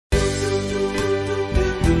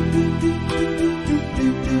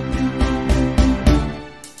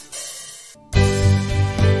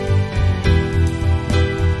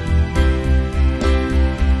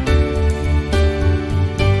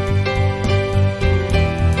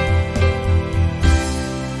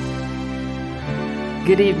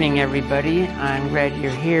Good evening, everybody. I'm glad you're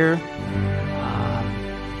here.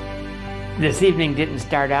 This evening didn't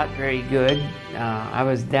start out very good. I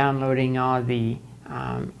was downloading all the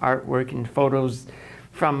artwork and photos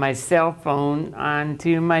from my cell phone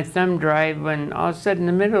onto my thumb drive when all of a sudden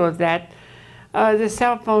in the middle of that, the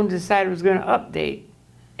cell phone decided it was going to update.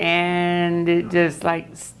 And it just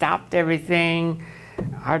like stopped everything.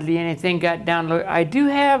 Hardly anything got downloaded. I do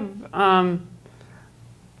have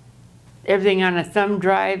everything on a thumb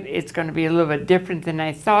drive. It's going to be a little bit different than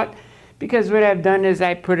I thought, because what I've done is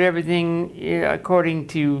I put everything according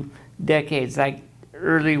to decades, like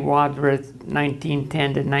early Wadsworth,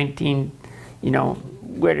 1910 to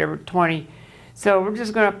 20. So we're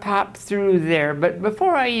just going to pop through there. But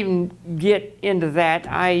before I even get into that,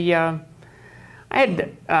 I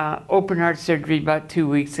had open heart surgery about 2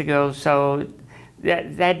 weeks ago, so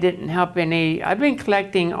that didn't help any. I've been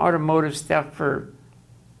collecting automotive stuff for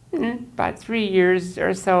about 3 years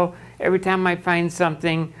or so. Every time I find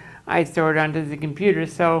something, I throw it onto the computer.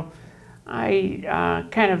 So I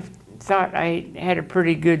kind of thought I had a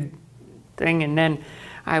pretty good thing, and then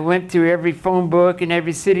I went through every phone book and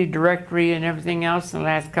every city directory and everything else in the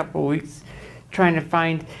last couple of weeks trying to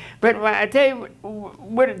find. But I tell you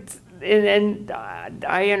what it's, and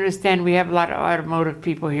I understand we have a lot of automotive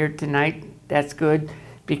people here tonight. That's good,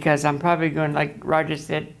 because I'm probably going, like Roger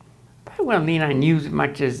said, I won't lean on you as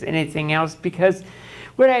much as anything else, because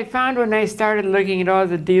what I found when I started looking at all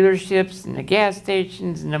the dealerships and the gas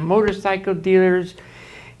stations and the motorcycle dealers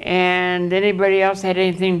and anybody else had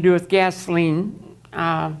anything to do with gasoline,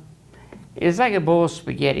 it's like a bowl of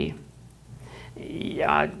spaghetti.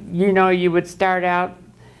 You would start out,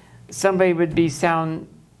 somebody would be selling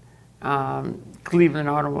Cleveland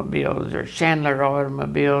automobiles or Chandler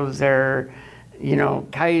automobiles or,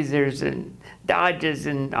 Kaisers and Dodges,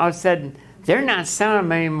 and all of a sudden they're not selling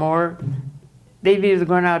them anymore. They've either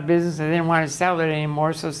gone out of business or they didn't want to sell it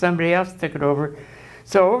anymore, so somebody else took it over.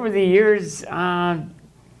 So over the years,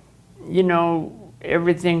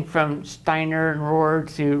 everything from Steiner and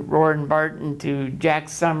Rohr to Rohr and Barton to Jack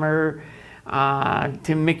Summer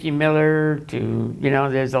to Mickey Miller to,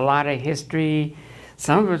 there's a lot of history.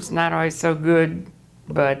 Some of it's not always so good,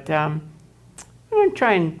 but I'm going to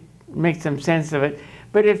try and make some sense of it.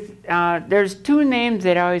 But if there's two names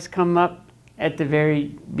that always come up at the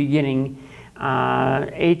very beginning.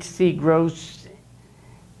 H.C. Gross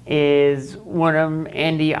is one of them.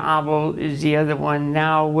 Andy Abel is the other one.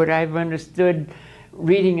 Now, what I've understood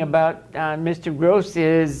reading about Mr. Gross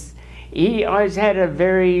is he always had a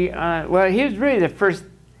very, he was really the first,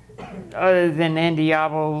 other than Andy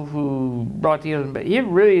Abel, who brought the other, but he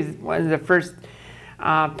really is one of the first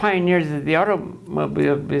pioneers of the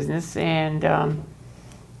automobile business. And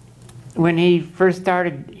when he first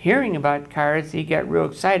started hearing about cars, he got real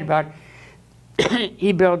excited about it.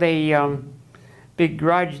 He built a big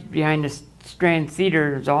garage behind the Strand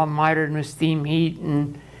Theater. It was all modern with steam heat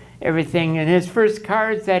and everything. And his first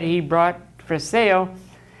cars that he brought for sale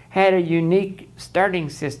had a unique starting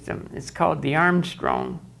system. It's called the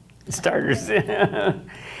Armstrong starters.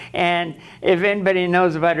 And if anybody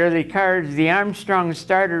knows about early cars, the Armstrong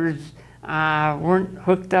starters weren't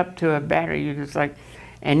hooked up to a battery. You just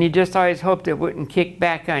and you just always hoped it wouldn't kick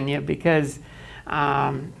back on you, because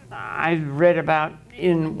I've read about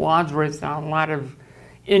in Wadsworth a lot of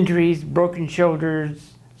injuries, broken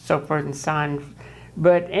shoulders, so forth and so on.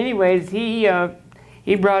 But anyways, he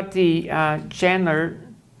brought the Chandler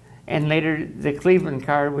and later the Cleveland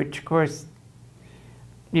car, which of course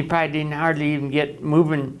you probably didn't hardly even get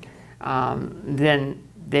moving. Then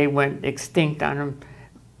they went extinct on them.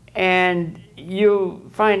 And you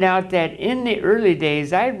find out that in the early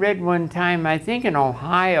days, I read one time, I think in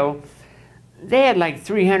Ohio, they had like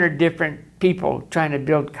 300 different people trying to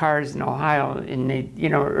build cars in Ohio in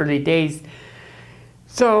the early days.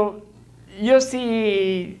 So you'll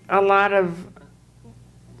see a lot of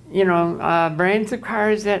brands of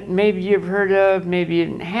cars that maybe you've heard of, maybe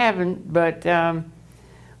you haven't, but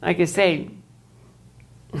like I say,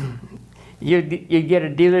 you get a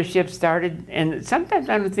dealership started, and sometimes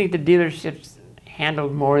I don't think the dealerships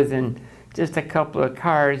handled more than just a couple of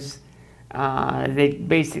cars. They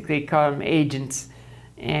basically call them agents,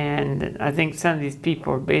 and I think some of these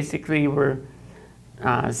people basically were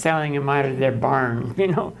selling them out of their barn,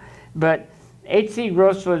 But H.C.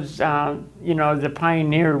 Gross was, the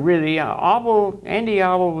pioneer, really. Andy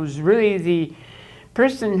Abel was really the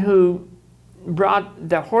person who brought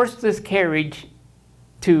the horseless carriage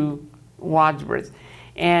to Wadsworth.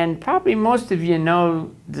 And probably most of you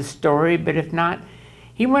know the story, but if not,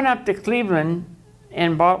 he went up to Cleveland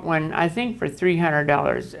and bought one, I think for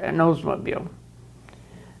 $300, an Oldsmobile.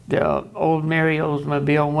 the old Mary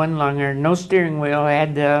Oldsmobile one-lunger, no steering wheel,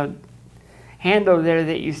 had the handle there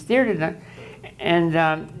that you steered it on. And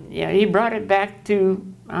yeah, he brought it back to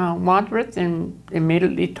Wadsworth and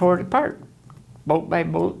immediately tore it apart, bolt by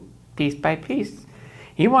bolt, piece by piece.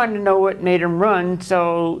 He wanted to know what made him run,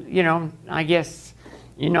 so, you know, I guess,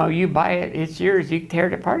 you know, you buy it, it's yours, you can tear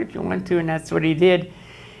it apart if you want to, and that's what he did.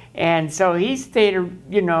 And so he stayed,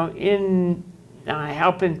 you know, in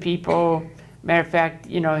helping people. Matter of fact,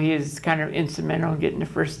 you know, he is kind of instrumental in getting the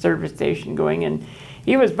first service station going, and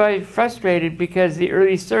he was very frustrated because the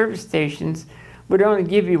early service stations would only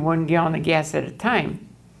give you 1 gallon of gas at a time.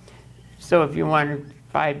 So if you wanted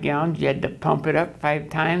 5 gallons, you had to pump it up 5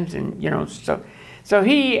 times, and, you know, so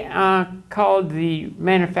he called the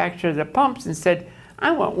manufacturer of the pumps and said,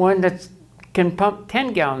 I want one that can pump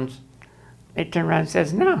 10 gallons. They turned around and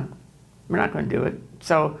says, no, we're not going to do it.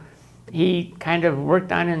 So he kind of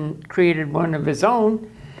worked on and created one of his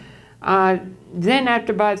own. Then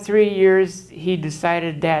after about 3 years, he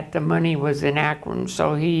decided that the money was in Akron,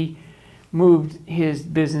 so he moved his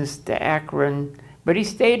business to Akron. But he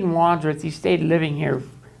stayed in Wadsworth. He stayed living here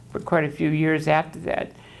for quite a few years after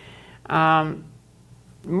that.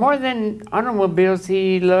 More than automobiles,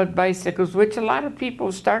 he loved bicycles, which a lot of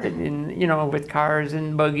people started in, you know, with cars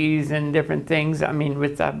and buggies and different things. I mean,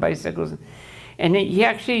 with bicycles. And he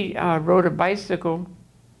actually rode a bicycle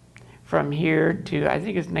from here to, I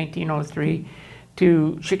think it's 1903,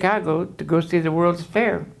 to Chicago to go see the World's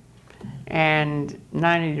Fair. And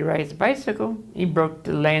not only did he ride his bicycle, he broke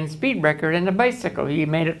the land speed record in the bicycle. He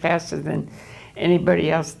made it faster than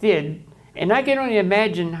anybody else did. And I can only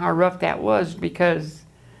imagine how rough that was, because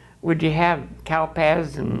would you have cow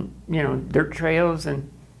paths and, you know, dirt trails and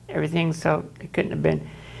everything, so it couldn't have been.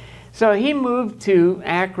 So he moved to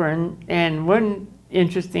Akron, and one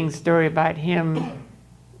interesting story about him,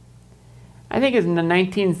 I think it was in the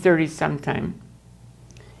 1930s sometime.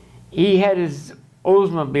 He had his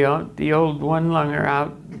Oldsmobile, the old one-lunger,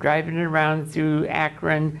 out driving it around through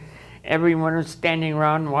Akron. Everyone was standing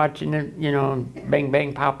around watching it, you know, bang,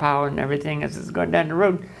 bang, pow, pow, and everything as it's going down the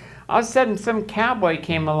road. All of a sudden, some cowboy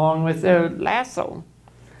came along with a lasso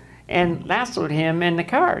and lassoed him in the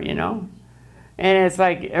car, you know. And it's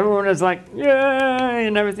like, everyone was like, yeah,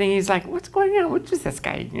 and everything. He's like, what's going on? What's this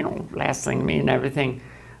guy, you know, lassoing me and everything?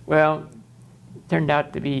 Well, it turned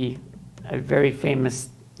out to be a very famous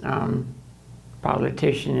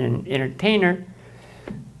politician and entertainer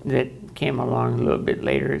that came along a little bit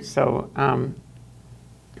later. So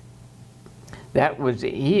that was,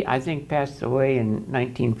 he, I think, passed away in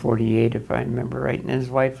 1948, if I remember right, and his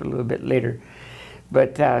wife a little bit later.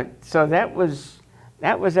 But so that was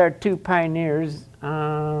our 2 pioneers.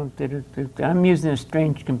 I'm using a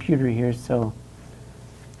strange computer here, so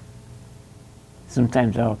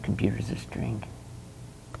sometimes all computers are strange.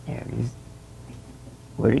 There it is.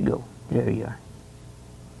 Where'd it go? There you are.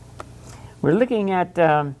 We're looking at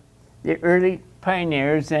the early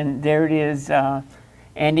pioneers, and there it is,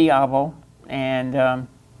 Andy Avo. And a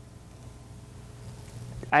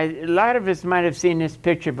lot of us might have seen this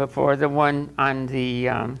picture before, the one on the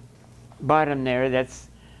bottom there, that's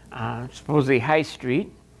supposedly High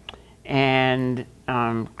Street. And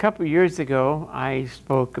a couple years ago, I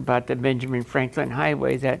spoke about the Benjamin Franklin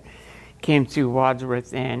Highway that came through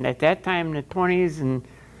Wadsworth. And at that time, in the 20s and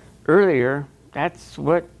earlier, that's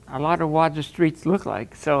what a lot of Wadsworth streets look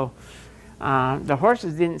like. So the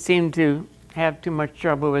horses didn't seem to have too much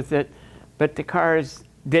trouble with it, but the cars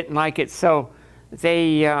didn't like it. So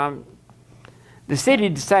they, the city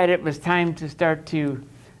decided it was time to start to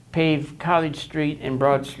pave College Street and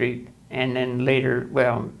Broad Street, and then later,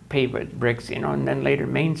 well, pave with bricks, you know, and then later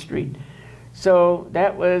Main Street. So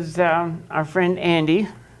that was our friend Andy.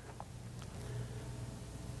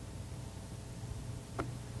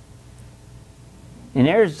 And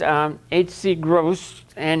there's H.C. Gross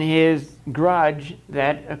and his garage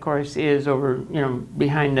that, of course, is over, you know,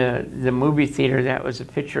 behind the movie theater. That was a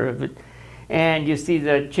picture of it. And you see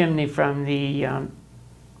the chimney from the,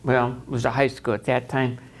 well, it was a high school at that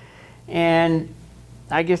time. And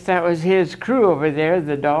I guess that was his crew over there,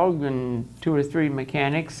 the dog and 2 or 3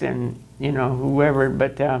 mechanics and, you know, whoever.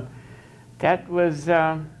 But that was,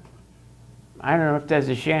 I don't know if that's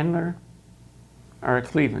a Chandler or a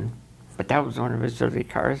Cleveland. But that was one of his early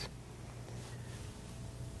cars.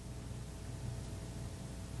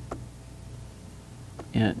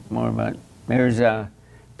 Yeah, more about, there's a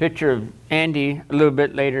picture of Andy a little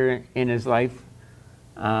bit later in his life.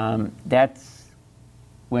 That's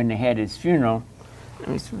when they had his funeral. Let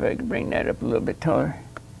me see if I can bring that up a little bit taller.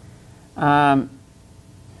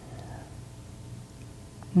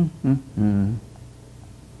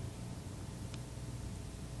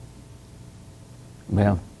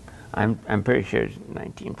 Well, I'm pretty sure it's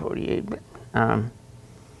 1948, but I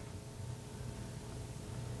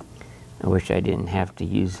wish I didn't have to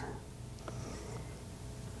use.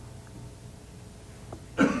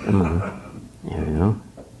 Come on, there we go.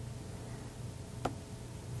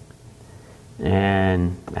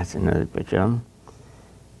 And that's another picture of them.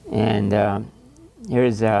 And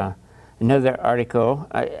here's another article.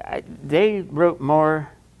 They wrote more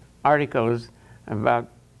articles about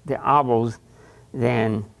the Obels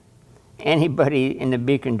than anybody in the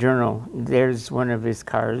Beacon Journal. There's one of his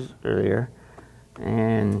cars earlier,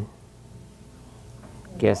 and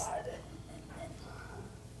guess.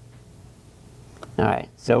 All right,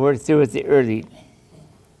 so we're through with the early.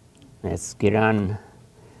 Let's get on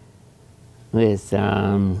with.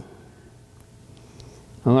 I'm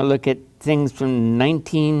going to look at things from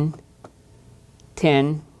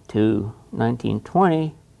 1910 to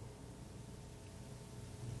 1920.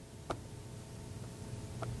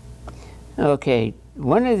 Okay,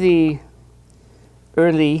 one of the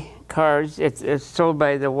early cars, it's sold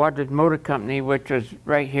by the Wadsworth Motor Company, which was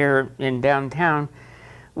right here in downtown,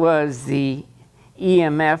 was the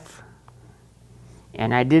EMF,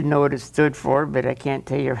 and I didn't know what it stood for, but I can't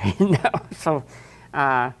tell you right now. So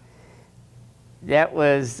that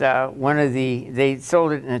was one of they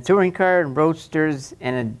sold it in a touring car, and roadsters,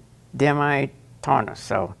 and a Demi-Tonna.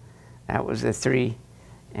 So that was the three,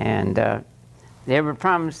 and they were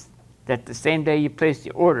promised that the same day you placed the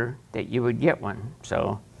order that you would get one.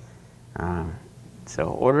 So so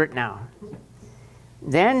order it now.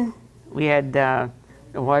 Then we had the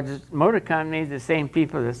Wadsworth Motor Company, the same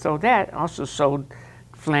people that sold that, also sold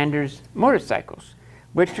Flanders motorcycles,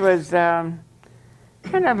 which was kind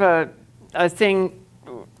of a thing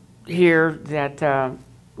here that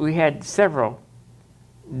we had several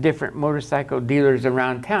different motorcycle dealers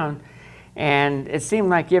around town, and it seemed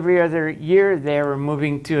like every other year they were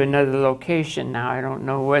moving to another location. Now I don't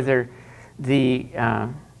know whether the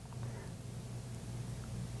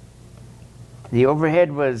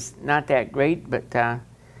overhead was not that great, but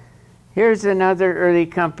here's another early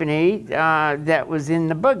company that was in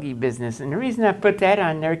the buggy business. And the reason I put that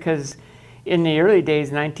on there, because in the early days,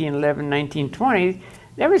 1911, 1920,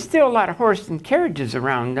 there was still a lot of horse and carriages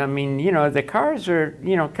around. I mean, you know, the cars were,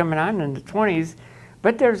 you know, coming on in the 20s,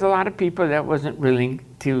 but there's a lot of people that wasn't willing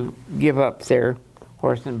to give up their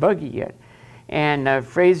horse and buggy yet. And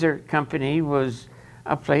Fraser Company was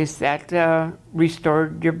a place that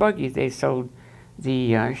restored your buggy. They sold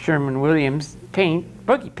the Sherman-Williams paint,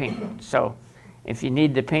 buggy paint. So if you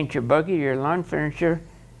need to paint your buggy, your lawn furniture,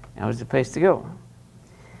 that was the place to go.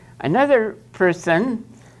 Another person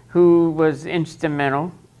who was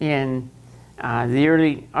instrumental in the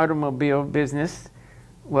early automobile business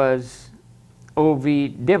was O.V.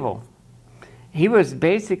 Dibble. He was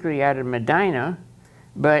basically out of Medina,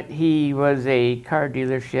 but he was a car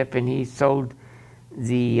dealership, and he sold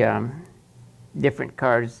the different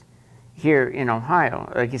cars here in Ohio.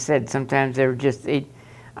 Like I said, sometimes they were just, he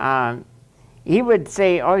would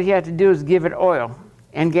say all you have to do is give it oil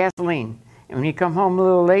and gasoline. And when you come home a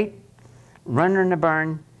little late, run in the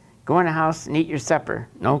barn, go in the house and eat your supper.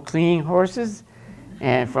 No cleaning horses,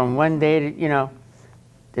 and from one day to, you know,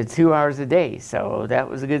 to 2 hours a day. So that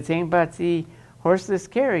was a good thing about the horseless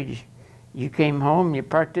carriage. You came home, you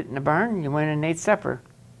parked it in the barn, you went and ate supper.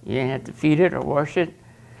 You didn't have to feed it or wash it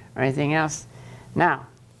or anything else. Now,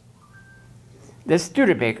 the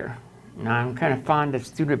Studebaker. Now, I'm kind of fond of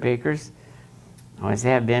Studebakers. Always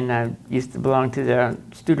have been. I used to belong to the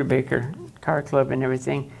Studebaker car club and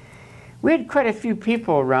everything. We had quite a few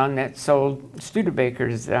people around that sold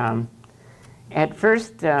Studebakers. At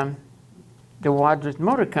first, the Wadsworth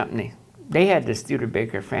Motor Company, they had the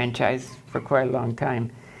Studebaker franchise for quite a long time.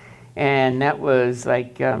 And that was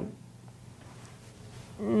like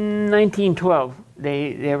 1912.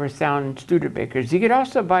 They were selling Studebakers. You could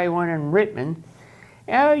also buy one in Rittman.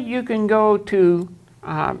 You can go to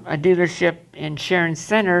a dealership in Sharon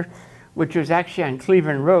Center, which was actually on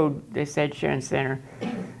Cleveland Road. They said Sharon Center.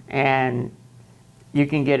 And you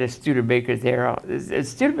can get a Studebaker there.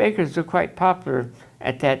 Studebakers were quite popular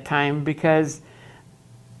at that time because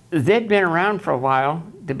they'd been around for a while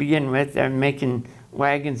to begin with. They're making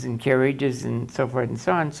wagons and carriages and so forth and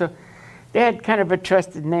so on. So they had kind of a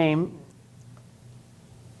trusted name.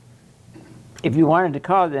 If you wanted to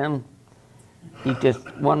call them, you just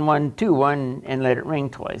 1121 and let it ring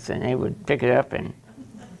twice, and they would pick it up. And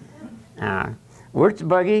Wirtz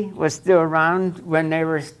Buggy was still around when they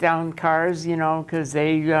were selling cars, you know, because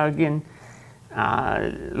they, again,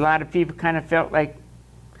 a lot of people kind of felt like,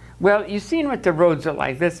 well, you've seen what the roads are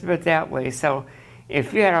like, let's put it that way. So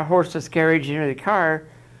if you had a horseless carriage near the car,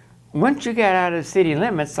 once you got out of city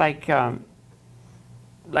limits, like I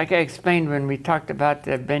explained when we talked about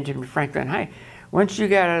the Benjamin Franklin High, once you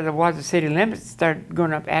got out of the Wadsworth city limits, started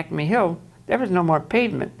going up Acme Hill, there was no more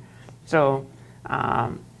pavement. So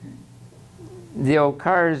the old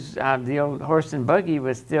cars, the old horse and buggy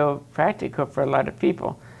was still practical for a lot of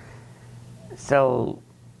people. So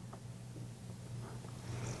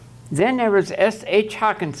then there was S.H.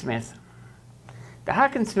 Hawkinsmith. The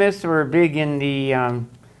Hawkinsmiths were big in the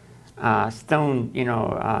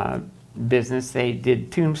stone, business. They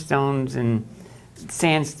did tombstones and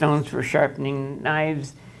sandstones for sharpening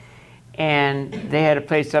knives, and they had a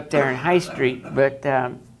place up there in High Street. But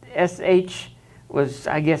S.H. was,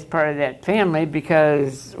 I guess, part of that family,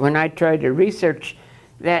 because when I tried to research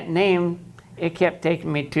that name, it kept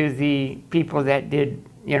taking me to the people that did,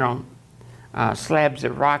 slabs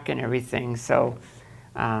of rock and everything. So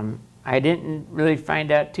I didn't really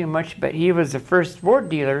find out too much, but he was the first board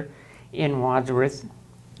dealer in Wadsworth.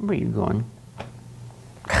 Where are you going?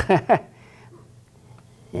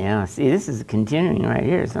 Yeah, see, this is continuing right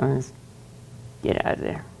here, so let's get out of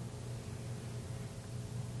there.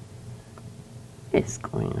 It's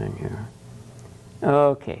going on here.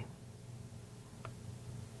 Okay.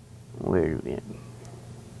 Where do we?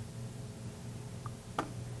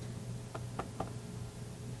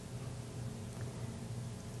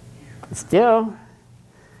 Still,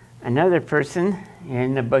 another person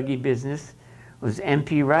in the buggy business was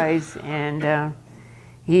M.P. Rise, and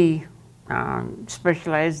he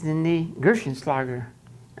specialized in the Gerstenslager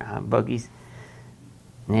buggies.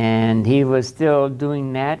 And he was still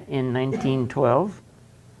doing that in 1912.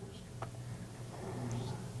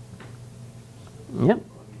 Yep.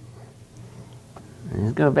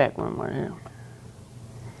 Let's go back one more here.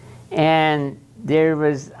 And there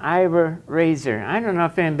was Ira Razor. I don't know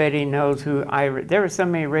if anybody knows who Ira. There were so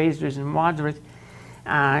many Razors in Wadsworth.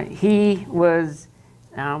 He was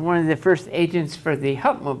one of the first agents for the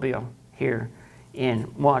Hupmobile here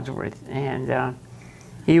in Wadsworth, and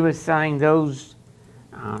he was selling those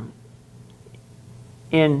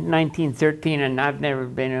in 1913, and I've never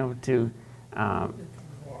been able to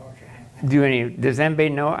do any. Does anybody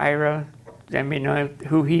know Ira? Does anybody know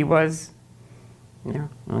who he was? No?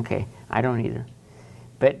 Okay, I don't either.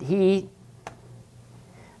 But he,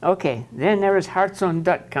 okay, then there was Hartshorn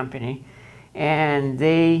Dutt Company, and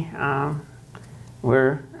they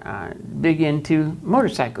were big into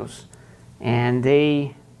motorcycles, and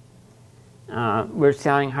they were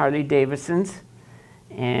selling Harley Davidsons,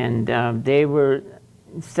 and they were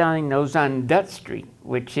selling those on Dutt Street,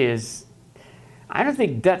 which is, I don't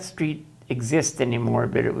think Dutt Street exists anymore,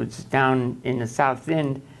 but it was down in the South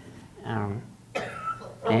End,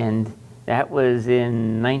 and that was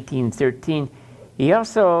in 1913. He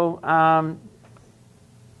also,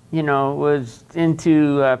 was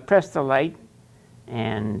into Prestolite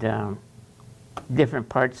and different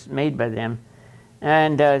parts made by them.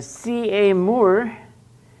 And C.A. Moore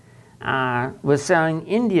was selling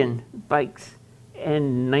Indian bikes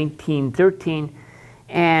in 1913,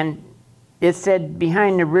 and it said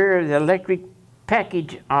behind the rear of the electric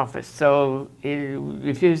package office. So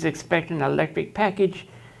if you was expecting an electric package,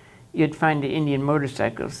 you'd find the Indian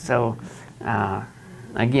motorcycles. So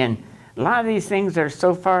again, a lot of these things are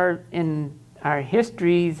so far in our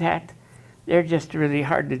history that they're just really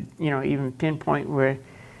hard to even pinpoint where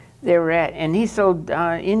they were at. And he sold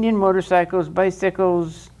Indian motorcycles,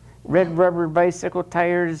 bicycles, red rubber bicycle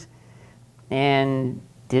tires, and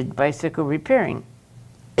did bicycle repairing.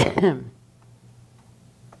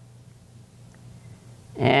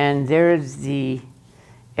 And there's the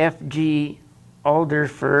F.G.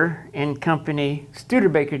 Alderfer and Company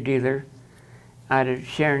Studebaker dealer out of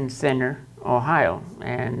Sharon Center, Ohio.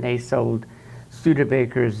 And they sold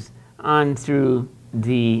Studebakers on through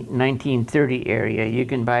the 1930 area. You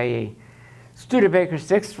can buy a Studebaker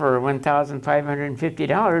 6 for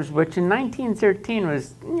 $1,550, which in 1913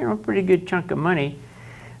 was, a pretty good chunk of money.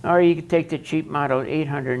 Or you could take the cheap model at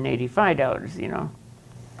 $885,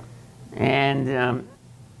 And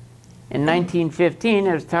in 1915,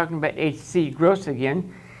 I was talking about H.C. Gross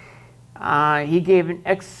again. He gave an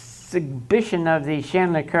exhibition of the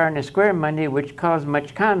Chandler car in the square Monday, which caused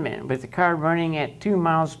much comment. With the car running at 2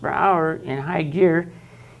 miles per hour in high gear,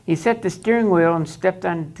 he set the steering wheel and stepped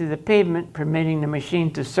onto the pavement, permitting the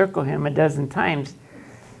machine to circle him a dozen times.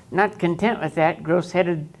 Not content with that, Gross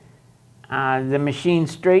headed the machine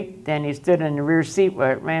straight, then he stood in the rear seat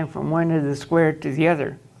while it ran from one end of the square to the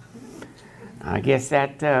other. I guess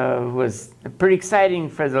that was pretty exciting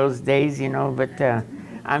for those days, but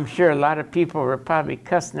I'm sure a lot of people were probably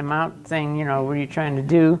cussing him out, saying, what are you trying to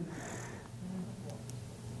do?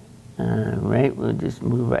 Right, we'll just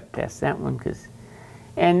move right past that one.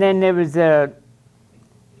 And then there was a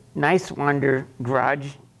Nice Wonder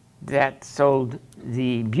garage that sold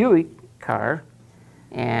the Buick car,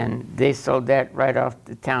 and they sold that right off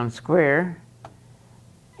the town square.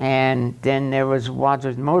 And then there was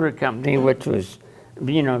Wadsworth Motor Company, which was,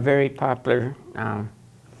 a very popular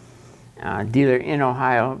dealer in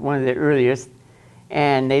Ohio, one of the earliest.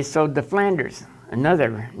 And they sold the Flanders,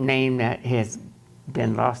 another name that has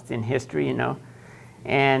been lost in history,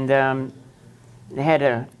 And they had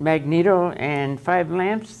a magneto and 5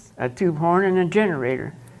 lamps, a tube horn, and a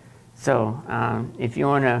generator. So if you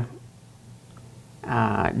want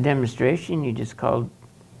a demonstration, you just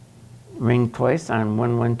ring twice on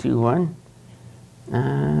 1121.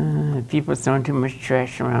 People throwing too much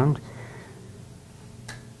trash around.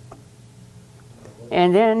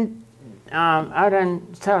 And then out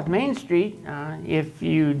on South Main Street, if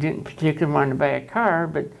you didn't particularly want to buy a car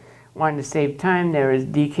but wanted to save time, there was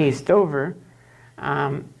DK Stover.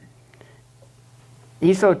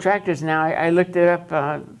 He sold tractors now. I looked it up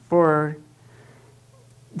for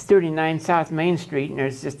 39 South Main Street, and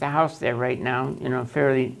there's just a house there right now, a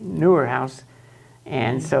fairly newer house.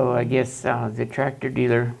 And so I guess the tractor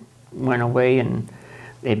dealer went away and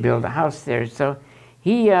they built a house there. So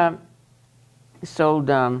he sold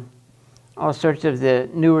all sorts of the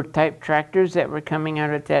newer type tractors that were coming out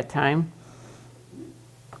at that time.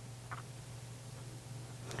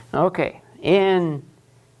 Okay, and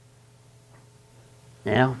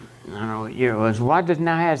well, I don't know what year it was. Wadsworth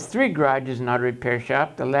now has 3 garages and auto repair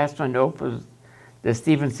shop. The last one to open was the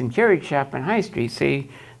Stevenson Carriage Shop on High Street. See,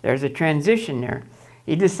 there's a transition there.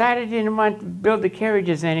 He decided he didn't want to build the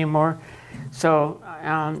carriages anymore, so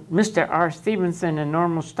Mr. R. Stevenson and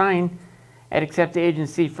Normal Stein had accepted the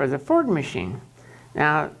agency for the Ford machine.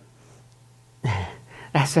 Now,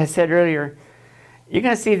 as I said earlier, you're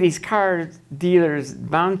going to see these car dealers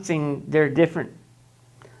bouncing their different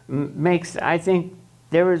makes. I think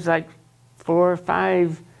there was like 4 or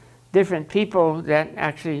 5 different people that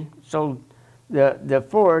actually sold the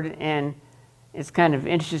Ford, and it's kind of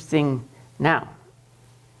interesting now.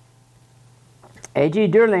 A.G.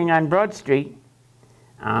 Durling on Broad Street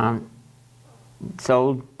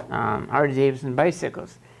sold Harley-Davidson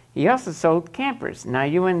bicycles. He also sold campers. Now,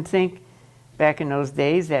 you wouldn't think back in those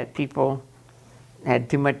days that people had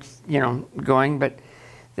too much, going, but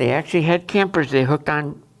they actually had campers they hooked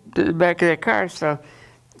on to the back of their car. So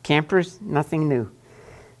campers, nothing new.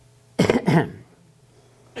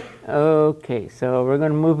 Okay, so we're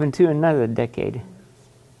going to move into another decade.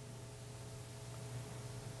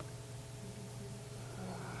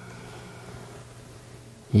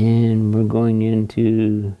 And we're going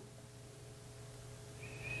into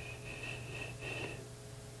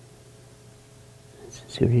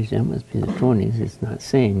series, that must be the 20s. It's not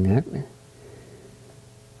saying that.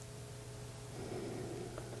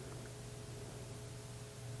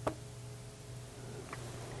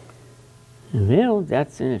 Well,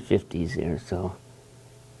 that's in the 50s there, so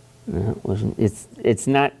that wasn't. It's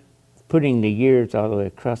not putting the years all the way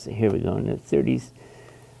across it. Here we go in the 30s.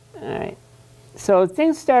 All right. So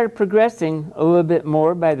things started progressing a little bit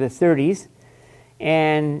more by the 30s,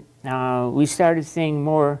 and we started seeing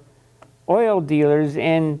more oil dealers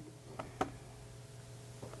and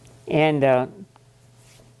and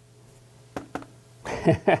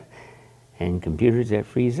computers that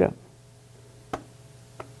freeze up.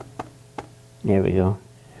 There we go.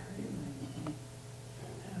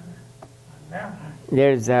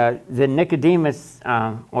 There's the Nicodemus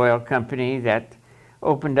oil company that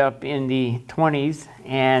opened up in the 20s,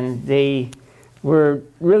 and they were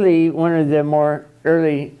really one of the more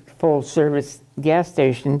early full-service gas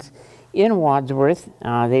stations in Wadsworth.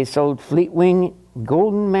 They sold Fleetwing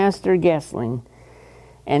Golden Master gasoline.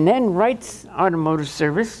 And then Wright's Automotive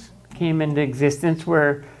Service came into existence,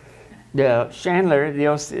 where the Chandler,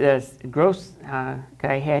 the gross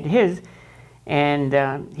guy, had his, and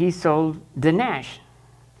he sold the Nash.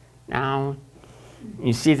 Now,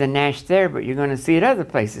 you see the Nash there, but you're going to see it other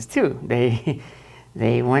places too.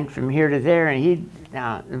 They went from here to there, and he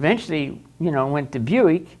eventually, went to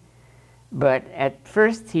Buick, but at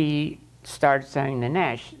first he started selling the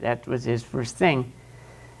Nash. That was his first thing.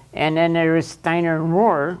 And then there was Steiner and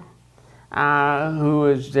Rohr, who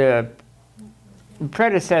was the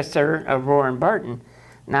predecessor of Rohr and Barton.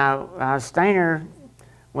 Now, Steiner,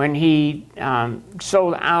 when he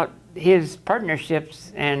sold out his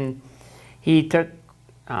partnerships, and he took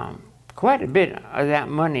quite a bit of that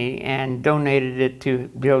money and donated it to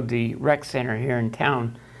build the rec center here in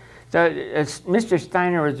town. So Mr.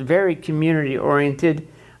 Steiner was very community-oriented,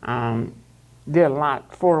 did a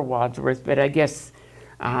lot for Wadsworth, but I guess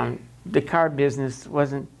the car business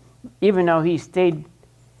wasn't, even though he stayed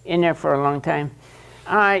in there for a long time.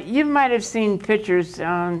 You might have seen pictures,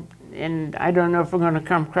 and I don't know if we're going to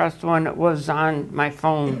come across one that was on my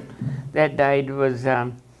phone that died, was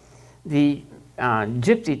the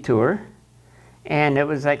Gypsy Tour. And it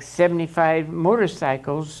was like 75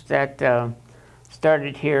 motorcycles that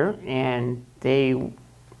started here, and they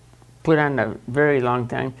put on a very long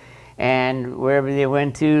time. And wherever they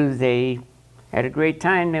went to, they had a great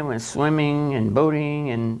time. They went swimming and boating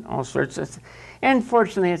and all sorts of stuff. And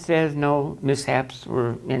fortunately, it says no mishaps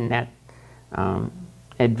were in that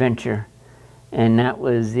adventure. And that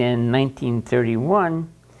was in 1931.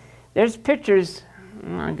 There's pictures,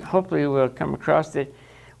 hopefully we'll come across it.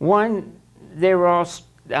 One, they were all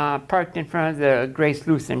parked in front of the Grace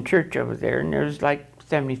Lutheran Church over there, and there's like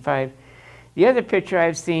 75. The other picture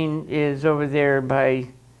I've seen is over there by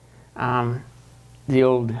the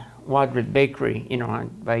old Wadsworth Bakery, you know,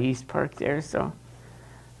 by East Park there. So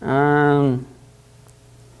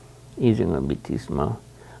these are going to be too small.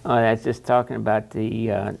 Oh, that's just talking about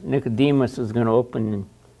the Nicodemus was going to open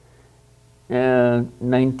in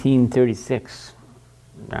 1936.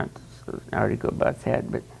 I already go about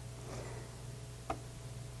that, but.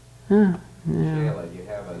 Shayla, you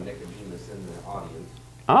have a Nicodemus in the audience.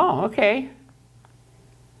 Oh, okay.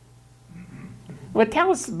 Well, tell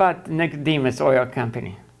us about the Nicodemus Oil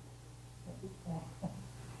Company.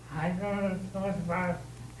 I know about,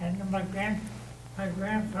 and my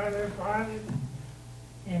grandfather bought it,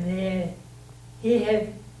 and he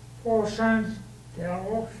had 4 sons that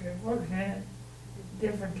worked in it at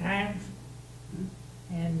different times,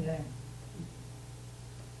 and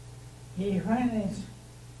he finally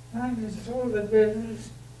sold the business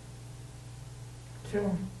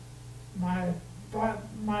to my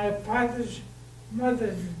father's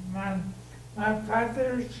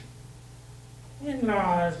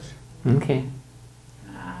in-laws. Okay.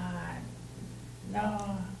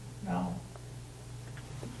 No.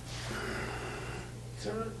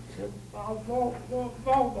 So Baldwin's.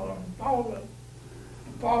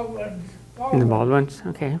 The Baldwins,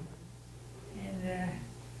 okay. And they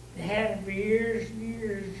had it for years and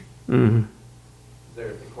years. Mm-hmm. They're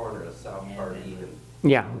at the corner of South Party and...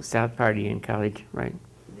 Yeah, South Party in College, right.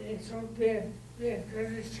 They sold their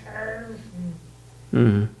credit cards,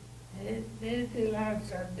 Mm-hmm. and they did a lot of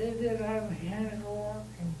stuff. They did a lot of hand work.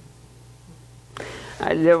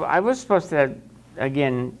 I was supposed to,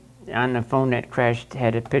 again, on the phone that crashed,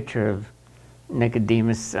 had a picture of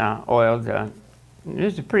Nicodemus Oil. It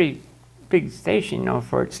was a pretty big station, you know,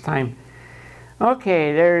 for its time.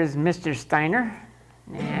 Okay, there's Mr. Steiner,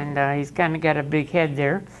 and he's kind of got a big head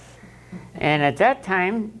there. And at that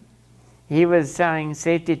time, he was selling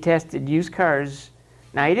safety-tested used cars.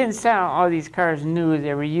 Now, he didn't sell all these cars new.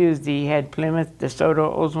 They were used. He had Plymouth,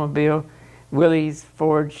 DeSoto, Oldsmobile, Willys,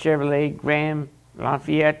 Ford, Chevrolet, Graham,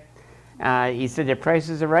 Lafayette. He said the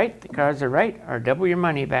prices are right, the cars are right, or double your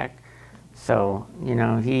money back. So, you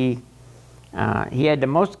know, he had the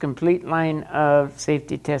most complete line of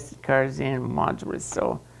safety-tested cars in Wadsworth.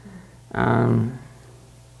 So, and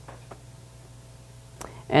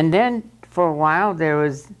then for a while there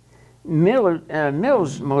was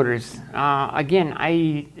Mills Motors. Again,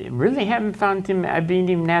 I really haven't found him. I've been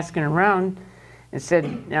even asking around and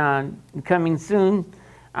said coming soon.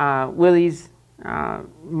 Willys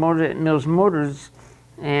Mills Motors,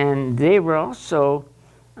 and they were also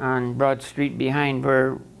on Broad Street behind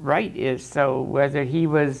where Wright is. So whether he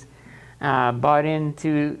was bought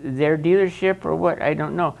into their dealership or what, I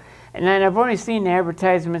don't know. And then I've only seen the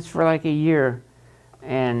advertisements for like a year,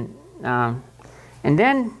 and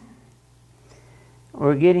then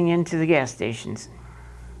we're getting into the gas stations.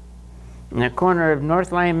 In the corner of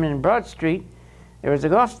North Lyman and Broad Street, there was a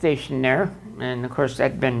golf station there, and of course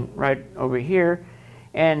that'd been right over here,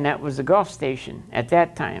 and that was a golf station at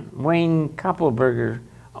that time. Wayne Koppelberger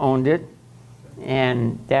owned it,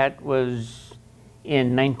 and that was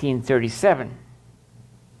in 1937.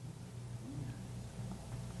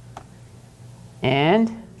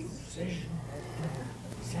 And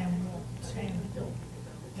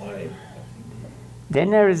then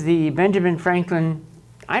there was the Benjamin Franklin.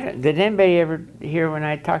 Did anybody ever hear when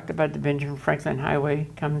I talked about the Benjamin Franklin Highway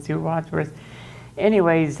coming through Wadsworth?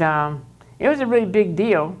 Anyways, it was a really big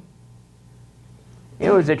deal. It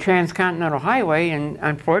was a transcontinental highway, and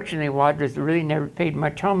unfortunately, Wadsworth really never paid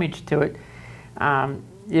much homage to it.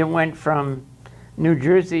 It went from New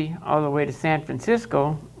Jersey all the way to San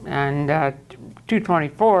Francisco, and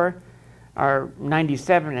 224, or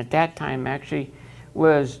 97 at that time actually,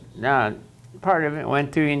 was part of it.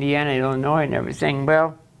 Went through Indiana, Illinois, and everything.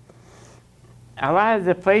 Well, a lot of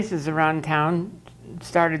the places around town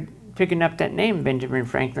started picking up that name, Benjamin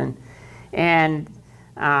Franklin. And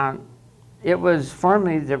it was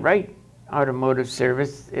formerly the Wright Automotive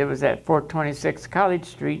Service. It was at 426 College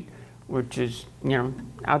Street, which is, you know,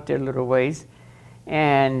 out there a little ways.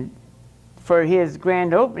 And for his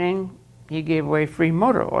grand opening, he gave away free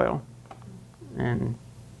motor oil. And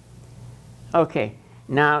okay,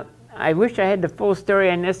 now I wish I had the full story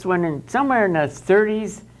on this one. And somewhere in the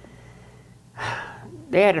 30s,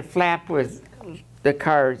 they had a flap with the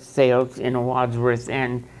car sales in Wadsworth,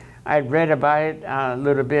 and I'd read about it a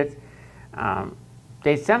little bit.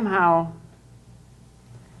 They somehow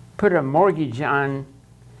put a mortgage on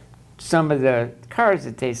some of the cars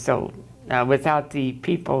that they sold without the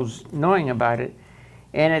people's knowing about it.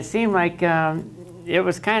 And it seemed like it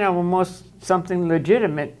was kind of almost something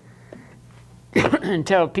legitimate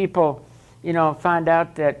until people, you know, found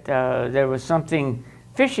out that there was something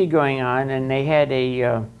fishy going on, and they had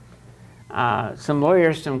some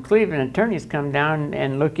lawyers, some Cleveland attorneys come down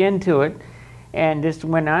and look into it, and this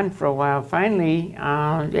went on for a while. Finally,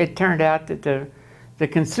 it turned out that the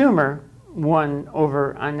consumer won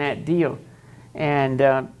over on that deal, and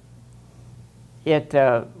it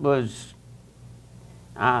was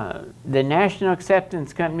the National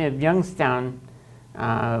Acceptance Company of Youngstown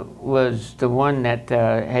was the one that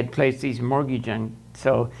had placed these mortgage on.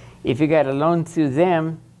 So if you got a loan through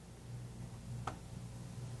them,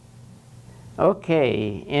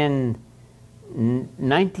 okay, in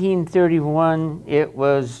 1931 it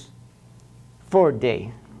was Ford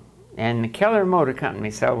Day and the Keller Motor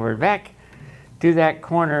Company. So we're back to that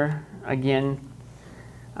corner again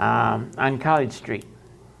on College Street.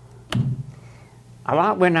 A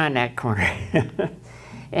lot went on that corner.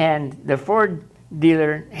 And the Ford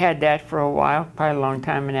dealer had that for a while, probably a long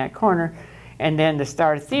time in that corner, and then the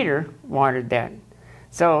Star Theater wanted that.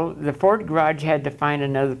 So the Ford garage had to find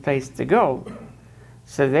another place to go.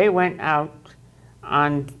 So they went out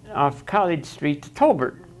off College Street to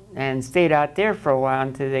Tolbert and stayed out there for a while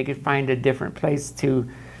until they could find a different place to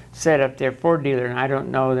set up their Ford dealer. And I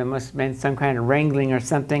don't know, there must have been some kind of wrangling or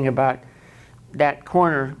something about that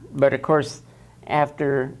corner. But of course,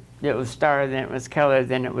 after it was Star, then it was Keller,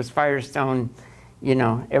 then it was Firestone, you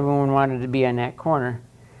know, everyone wanted to be on that corner.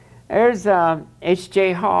 There's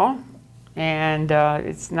H.J. Hall, and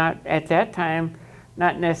it's not, at that time,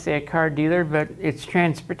 not necessarily a car dealer, but it's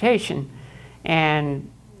transportation.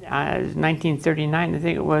 And it was 1939, I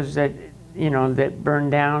think it was, that, you know, that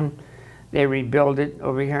burned down. They rebuilt it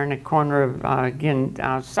over here in the corner of, again,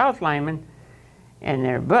 South Lyman and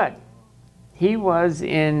there. But he was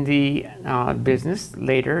in the business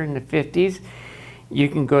later in the 50s. You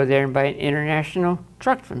can go there and buy an international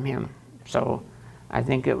truck from him. So I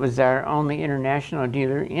think it was our only international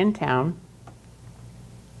dealer in town.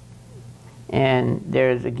 And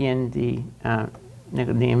there's again the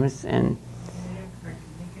Nicodemus. And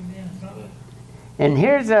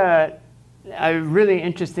here's a really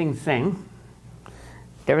interesting thing.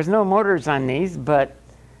 There was no motors on these, but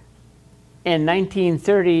in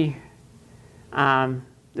 1930,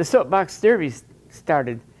 the soapbox derby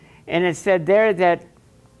started. And it said there that,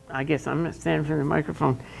 I guess I'm not standing for the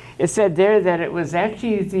microphone, it said there that it was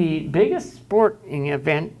actually the biggest sporting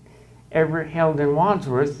event ever held in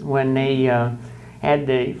Wadsworth when they had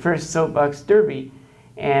the first soapbox derby.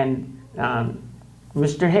 And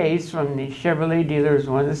Mr. Hayes from the Chevrolet dealer was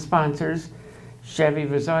one of the sponsors. Chevy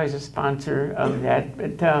was always a sponsor of that,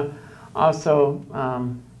 but also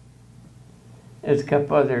there's a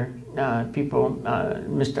couple other people,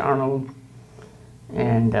 Mr. Arnold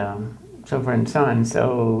and so forth and so on.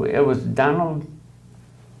 So it was Donald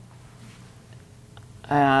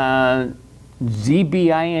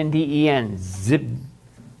Z-B-I-N-D-E-N, Zip,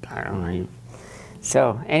 I don't know.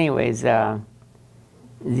 So anyways, Andy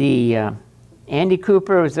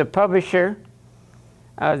Cooper was the publisher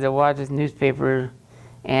of the Wadsworth newspaper,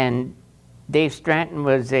 and Dave Stratton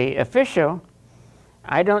was a official.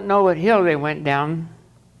 I don't know what hill they went down,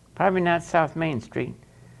 probably not South Main Street.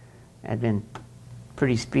 That'd been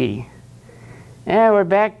pretty speedy. And we're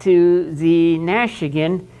back to the Nash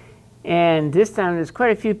again, and this time there's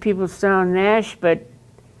quite a few people selling Nash, but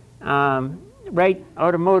Wright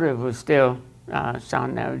Automotive was still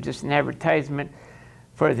selling. That was just an advertisement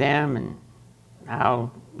for them, and how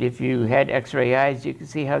if you had X-ray eyes, you could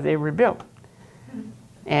see how they were built.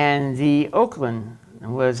 And the Oakland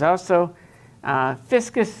was also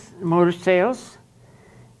Fiscus Motor Sales,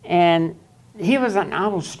 and he was on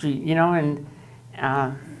Owl Street, you know, and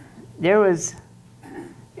there was,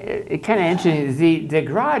 it kind of interesting, the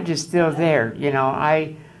garage is still there, you know.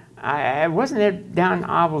 I wasn't down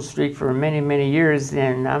Owl Street for many, many years,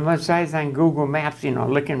 and I was on Google Maps, you know,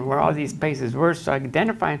 looking where all these places were so I could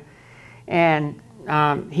identify them. And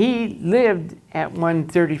he lived at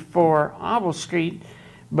 134 Auble Street,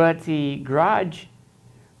 but the garage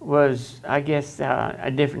was, I guess,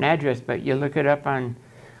 a different address, but you look it up on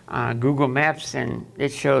Google Maps and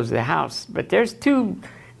it shows the house. But there's two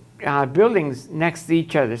buildings next to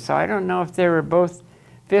each other, so I don't know if they were both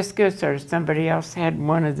Fiscus or somebody else had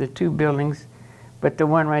one of the two buildings, but the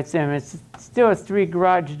one right there, it's still a 3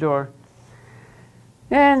 garage door.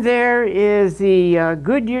 And there is the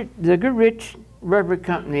Goodrich Rubber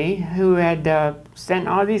Company, who had sent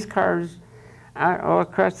all these cars out all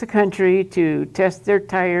across the country to test their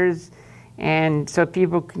tires, and so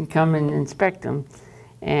people can come and inspect them.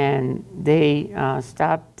 And they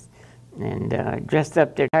stopped and dressed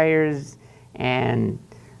up their tires, and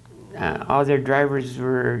all their drivers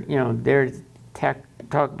were, there to talk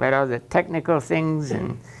about all the technical things,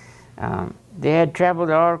 and they had traveled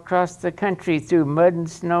all across the country through mud and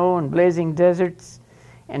snow and blazing deserts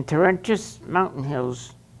and torrentious mountain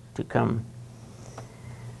hills to come.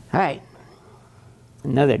 All right,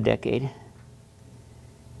 another decade.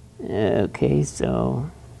 Okay, so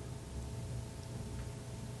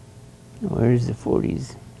where's the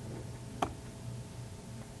 40s?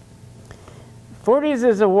 40s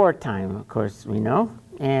is a wartime, of course, we know,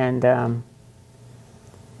 and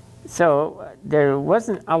so there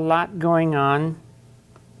wasn't a lot going on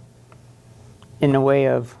in the way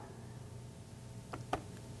of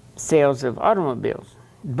sales of automobiles,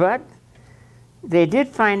 but they did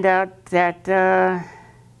find out that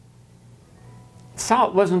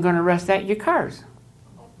salt wasn't going to rust out your cars.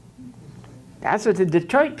 That's what the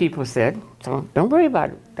Detroit people said, so don't worry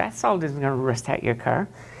about it. That salt isn't going to rust out your car.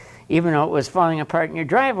 Even though it was falling apart in your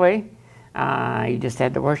driveway, you just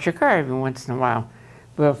had to wash your car every once in a while.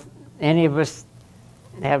 Well, if any of us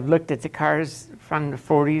have looked at the cars from the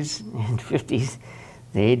 40s and 50s,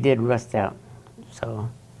 they did rust out. So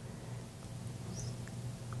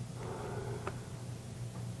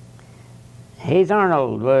Hayes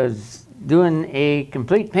Arnold was doing a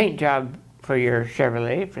complete paint job for your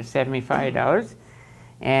Chevrolet for $75,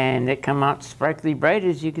 and it come out sparkly bright,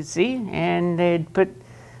 as you can see, and they'd put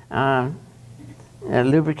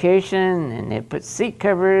lubrication, and they put seat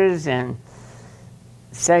covers, and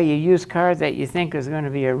sell you a used car that you think is going to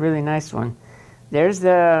be a really nice one. There's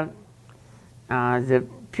the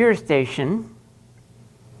Pure Station,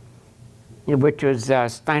 which was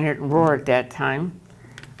Steinert and Rohr at that time.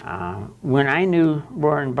 When I knew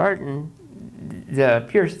Rohr and Barton, the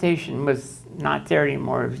Pure Station was not there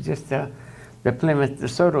anymore. It was just the Plymouth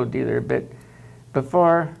DeSoto dealer. But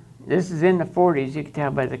before, this is in the 40s, you can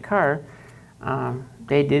tell by the car,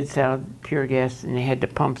 they did sell pure gas, and they had the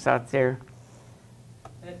pumps out there.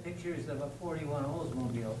 That picture is of a 41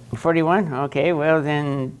 Oldsmobile. 41? Okay, well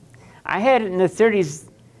then, I had it in the 30s,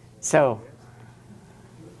 so.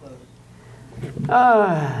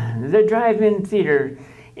 The drive-in theater.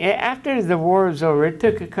 After the war was over, it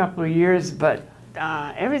took a couple of years, but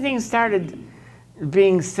everything started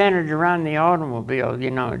being centered around the automobile.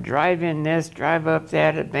 Drive in this, drive up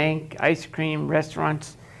that, a bank, ice cream,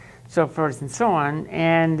 restaurants, so forth and so on.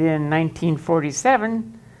 And in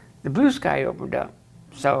 1947, the Blue Sky opened up.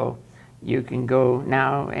 So you can go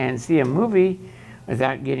now and see a movie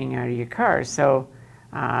without getting out of your car. So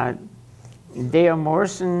Dale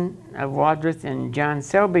Morrison of Wadsworth and John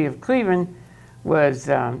Selby of Cleveland was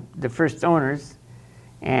the first owners,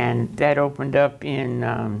 and that opened up in,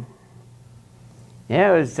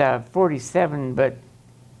 it was 47, but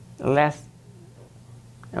it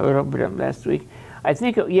opened up last week. I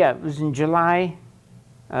think, it was in July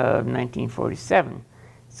of 1947.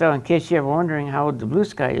 So in case you're wondering how old the Blue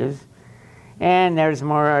Sky is, and there's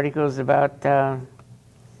more articles about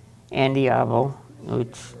Andy Abel,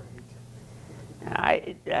 which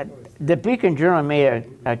the Beacon Journal made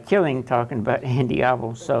a killing talking about Andy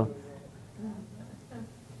Abel. So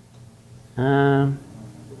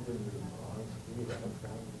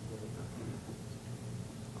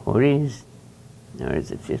 40s, or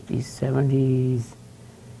is it 50s, 70s?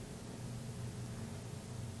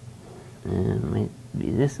 Might be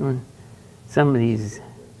this one. Some of these.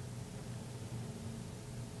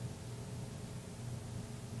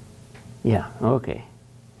 Yeah, okay.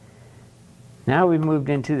 Now we moved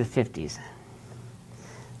into the 50s.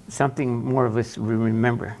 Something more of us will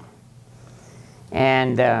remember.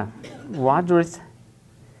 And Wadsworth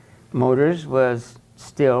Motors was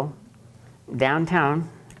still downtown.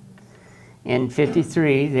 In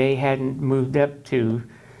 53, they hadn't moved up to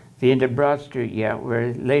the end of Broad Street yet,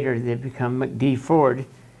 where later they become McD Ford.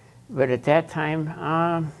 But at that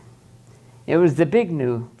time, it was the big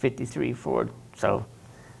new 53 Ford. So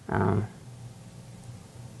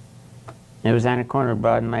It was on the corner of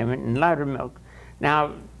Broad and Lyman and Loudermilk.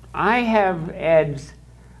 Now, I have ads.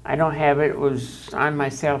 I don't have it. It was on my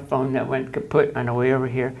cell phone that went kaput on the way over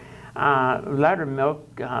here. Loudermilk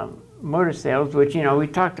motor sales, which, you know, we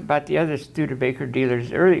talked about the other Studebaker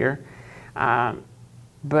dealers earlier.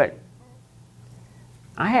 But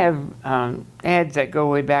I have ads that go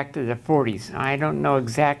way back to the 40s. I don't know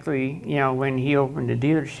exactly, you know, when he opened the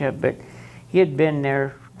dealership, but he had been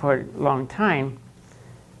there for a long time.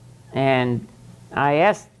 And I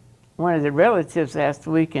asked one of the relatives last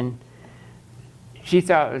week, and she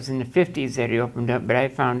thought it was in the 50s that he opened up, but I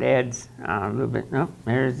found ads a little bit. No,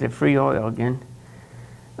 there's the free oil again.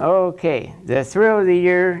 Okay, the thrill of the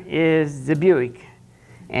year is the Buick.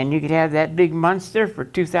 And you could have that big monster for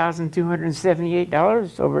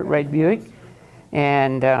 $2,278 over at Wright Buick.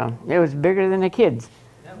 And it was bigger than the kids.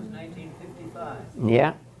 That was 1955.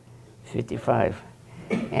 Yeah, 55.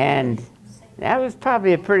 And that was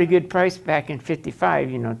probably a pretty good price back in 55,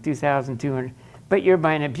 you know, 2,200. But you're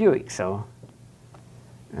buying a Buick, so.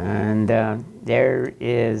 And there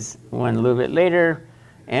is one a little bit later,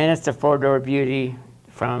 and it's a four-door beauty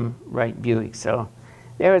from Wright Buick. So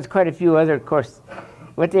there was quite a few other, of course.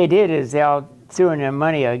 What they did is they all threw in their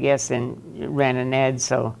money, I guess, and ran an ad.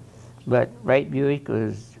 So, but Wright Buick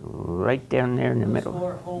was right down there in the middle.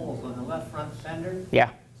 4 holes on the left front fender.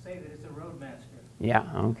 Yeah. Say that it's a Roadmaster. Yeah.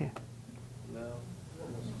 Okay.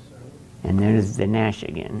 And there's the Nash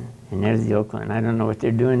again, and there's the Oakland. I don't know what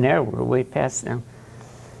they're doing there. We're way past them.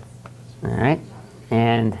 All right,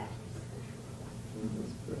 and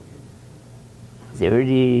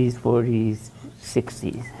 30s, 40s,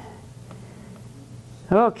 60s.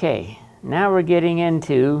 Okay, now we're getting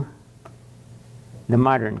into the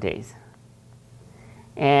modern days.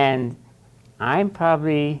 And I'm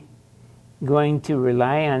probably going to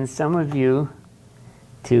rely on some of you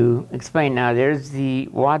to explain. Now, there's the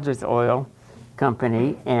Wadsworth Oil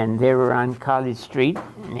Company, and they were on College Street,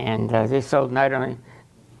 and they sold not only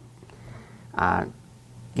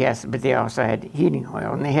gas, but they also had heating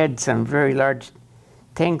oil, and they had some very large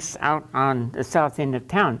tanks out on the south end of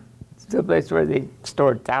town. It's the place where they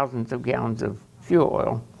stored thousands of gallons of fuel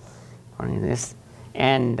oil, according to this.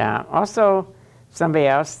 And also, somebody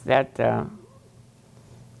else that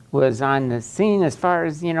was on the scene as far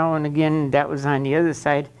as, you know, and again, that was on the other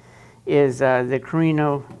side, is the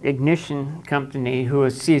Carino Ignition Company, who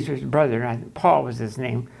was Caesar's brother. Paul was his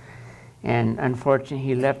name. And unfortunately,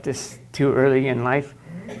 he left us too early in life.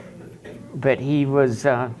 But he was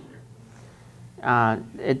tied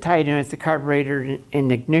in with the carburetor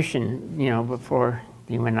and ignition, you know, before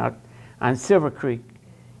he went out on Silver Creek.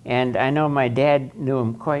 And I know my dad knew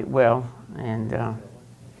him quite well. And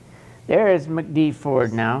there is McD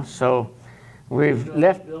Ford now. So we've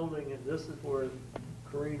left. Building, and this is where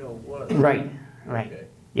Carino was. Right, right, Okay.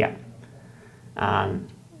 yeah.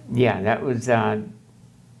 Yeah, that was,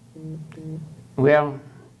 well,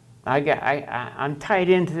 I'm tied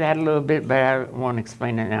into that a little bit, but I won't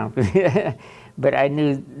explain it now. But I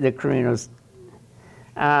knew the Carinos.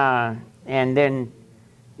 And then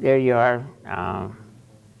there you are.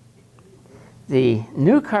 The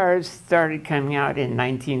new cars started coming out in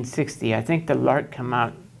 1960. I think the Lark came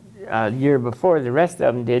out a year before the rest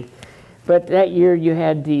of them did. But that year you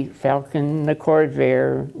had the Falcon, the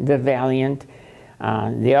Corvair, the Valiant.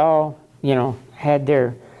 They all, you know, had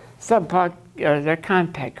their their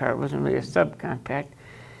compact car. It wasn't really a subcompact.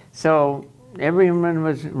 So everyone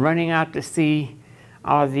was running out to see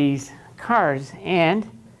all these cars. And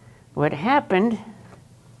what happened,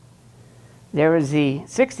 there was the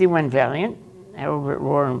 61 Valiant over at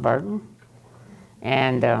Roar and Barton.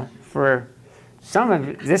 And for some of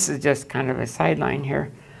it, this is just kind of a sideline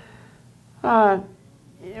here.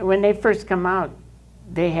 When they first come out,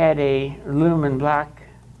 they had a aluminum block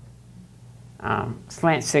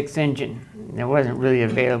slant 6 engine. It wasn't really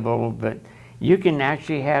available, but you can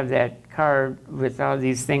actually have that car with all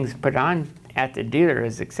these things put on at the dealer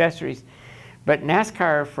as accessories. But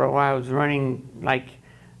NASCAR for a while was running like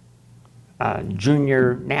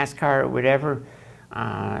junior NASCAR or whatever,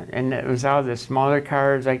 and it was all the smaller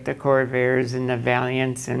cars like the Corvairs and the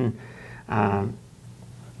Valiants, and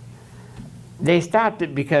they stopped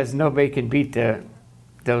it because nobody could beat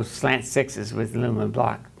those slant 6s with aluminum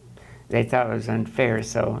block. They thought it was unfair,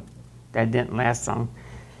 so that didn't last long.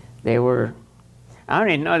 They were, I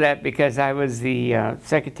only know that because I was the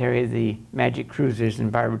secretary of the Magic Cruisers in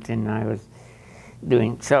Barberton, and I was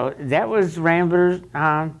doing. So that was Rambler's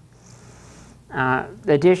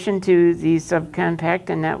addition to the subcompact,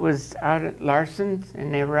 and that was out at Larson's,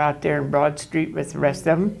 and they were out there in Broad Street with the rest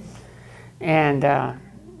of them. And,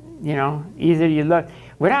 you know, either you look.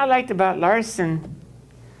 What I liked about Larson,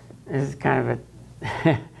 this is kind of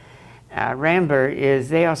a rambler, is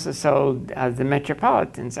they also sold the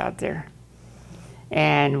Metropolitans out there.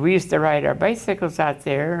 And we used to ride our bicycles out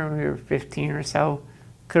there when we were 15 or so,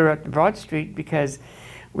 clear up the Broad Street, because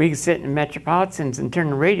we could sit in the Metropolitans and turn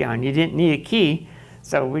the radio on. You didn't need a key,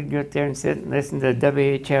 so we'd go up there and sit and listen to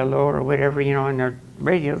WHLO or whatever, you know, on their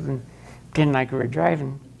radios and pretend like we were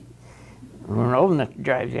driving. We weren't old enough to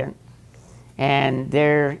drive yet. And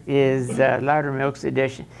there is Loudermilk's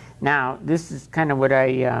edition. Now, this is kind of what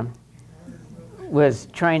I was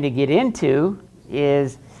trying to get into,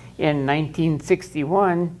 is in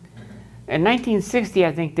 1961. In 1960,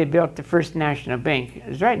 I think they built the first National Bank. It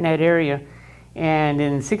was right in that area. And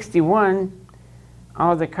in 61,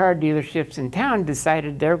 all the car dealerships in town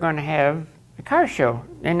decided they were going to have a car show.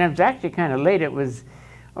 And it was actually kind of late. It was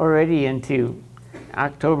already into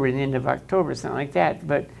October, the end of October, something like that.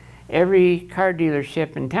 But every car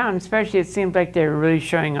dealership in town, especially, it seemed like they were really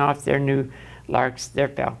showing off their new Larks, their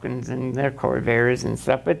Falcons, and their Corvairs and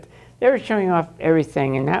stuff. But they were showing off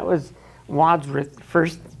everything, and that was Wadsworth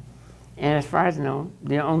first, and as far as I know,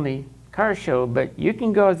 the only car show. But you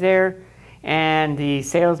can go there, and the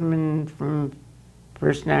salesman from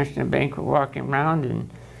First National Bank were walking around and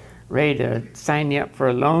ready to sign you up for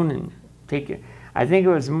a loan and take you. I think it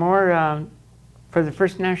was more for the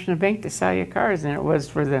First National Bank to sell you cars than it was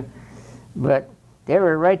for the, but they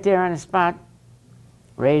were right there on the spot,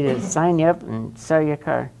 ready to sign you up and sell you a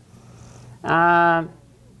car.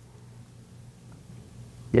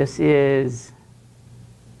 This is,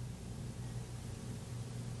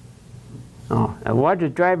 a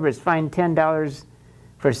Wadsworth driver was fined $10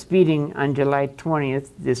 for speeding on July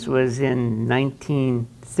 20th. This was in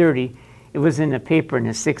 1930. It was in the paper in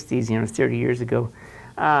the 60s, you know, 30 years ago,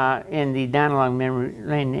 in the down along memory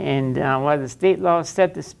lane. And while the state law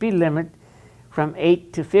set the speed limit from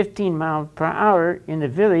 8 to 15 miles per hour in the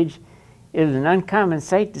village, it is an uncommon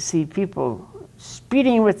sight to see people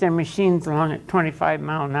speeding with their machines along at 25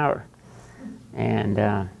 miles an hour.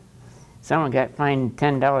 And someone got fined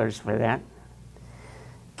 $10 for that.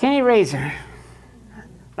 Kenny Razor.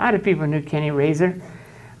 A lot of people knew Kenny Razor.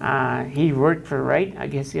 He worked for Wright. I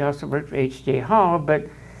guess he also worked for H.J. Hall. But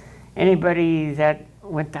anybody that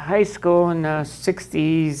went to high school in the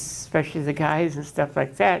 60s, especially the guys and stuff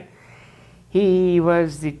like that, he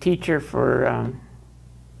was the teacher for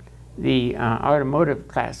the automotive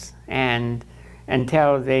class. And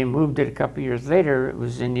until they moved it a couple years later, it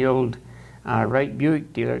was in the old Wright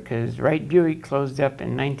Buick dealer, because Wright Buick closed up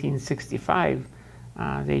in 1965.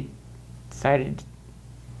 They decided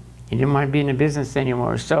he didn't want to be in the business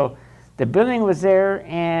anymore. So the building was there,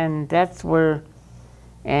 and that's where,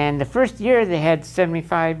 and the first year they had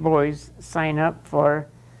 75 boys sign up for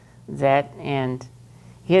that, and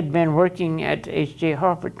he had been working at H.J.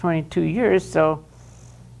 Hall for 22 years, so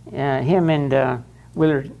him and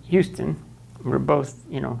Willard Houston were both,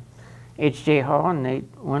 you know, H.J. Hall, and they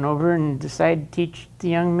went over and decided to teach the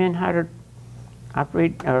young men how to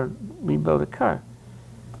operate or rebuild a car.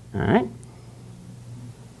 All right.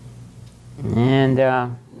 And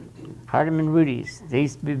Hardeman Rudy's. There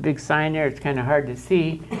used to be a big sign there. It's kind of hard to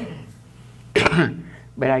see.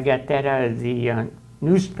 But I got that out of the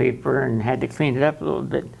newspaper and had to clean it up a little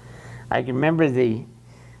bit. I can remember the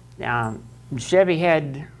Chevy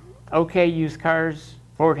had okay used cars.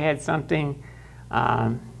 Ford had something.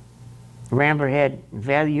 Rambler had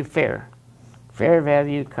value fair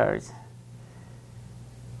value cars.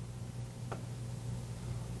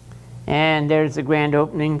 And there's the grand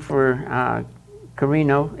opening for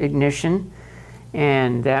Carino Ignition,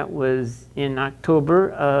 and that was in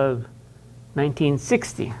October of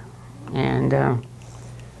 1960. And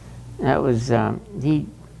that was, he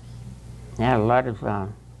had a lot of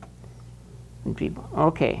people.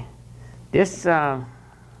 Okay, this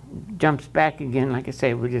jumps back again. Like I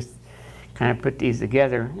say, we just kind of put these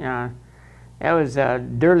together. That was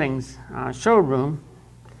Durling's showroom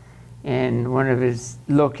in one of his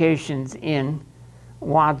locations in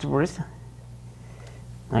Wadsworth.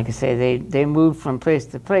 Like I say, they moved from place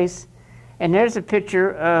to place. And there's a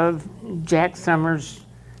picture of Jack Summers'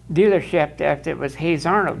 dealership after it was Hayes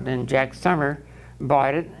Arnold. And Jack Summer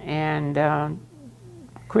bought it and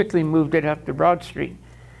quickly moved it up to Broad Street.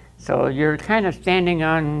 So you're kind of standing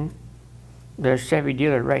on the Chevy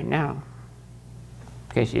dealer right now.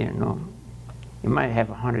 In case you didn't know, you might have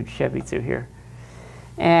 100 Chevy through here.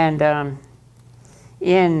 And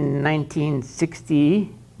in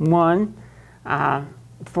 1961,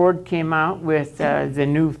 Ford came out with the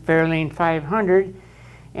new Fairlane 500,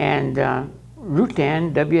 and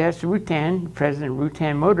Rutan, W.S. Rutan, President of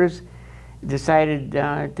Rutan Motors, decided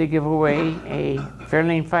to give away a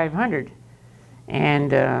Fairlane 500.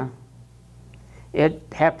 And it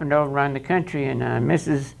happened all around the country, and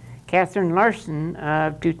Mrs. Catherine Larson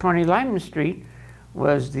of 220 Lyman Street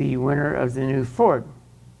was the winner of the new Ford.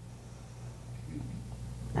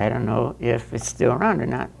 I don't know if it's still around or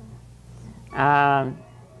not.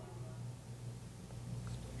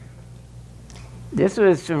 This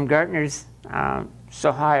was from Gartner's,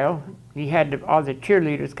 Ohio. He had all the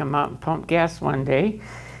cheerleaders come out and pump gas one day,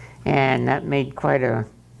 and that made quite a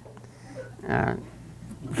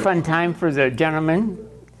fun time for the gentleman.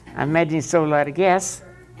 I imagine he sold a lot of gas.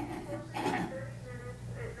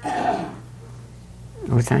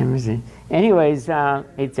 What time is it? Anyways,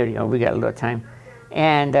 8:30. Oh, we got a little time.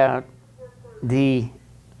 And the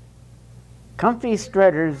comfy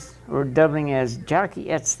strutters were doubling as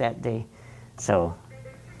jockeyettes that day. So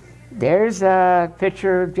there's a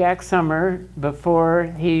picture of Jack Summer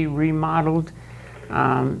before he remodeled.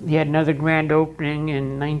 He had another grand opening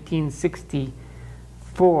in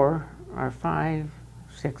 1964 or 5,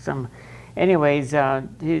 6, some. Anyways,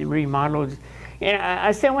 he remodeled. And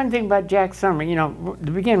I said one thing about Jack Summer. You know,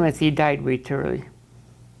 to begin with, he died way too early.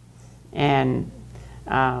 And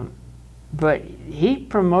but he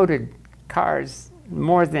promoted cars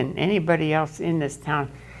more than anybody else in this town.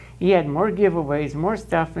 He had more giveaways, more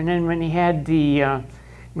stuff, and then when he had the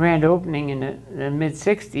grand opening in the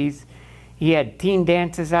mid-60s, he had teen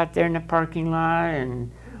dances out there in the parking lot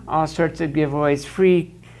and all sorts of giveaways,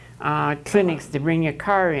 free clinics to bring your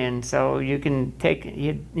car in, so you can take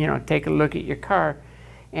a look at your car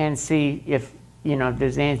and see if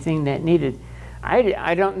there's anything that needed.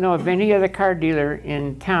 I don't know of any other car dealer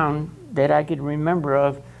in town that I could remember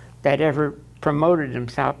of that ever promoted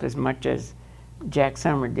himself as much as Jack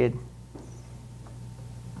Summer did.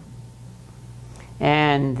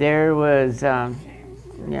 And there was,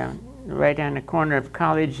 right on the corner of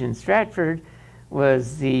College and Stratford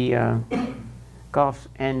was the golf,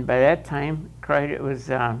 and by that time, it was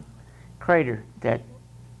Kreider that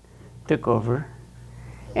took over.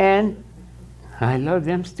 And I love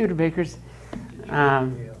them Studebakers.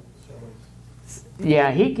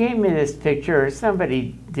 Yeah, he gave me this picture, or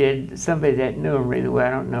somebody did, somebody that knew him really well.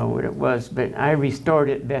 I don't know what it was, but I restored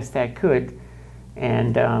it best I could.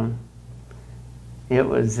 And it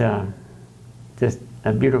was just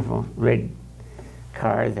a beautiful red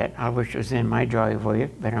car that I wish was in my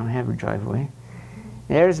driveway, but I don't have a driveway.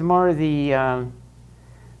 There's more of the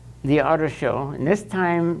auto show, and this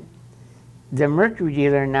time the Mercury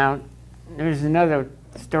dealer. Now, there's another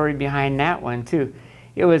story behind that one too.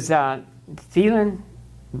 It was Thielen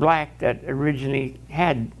Black that originally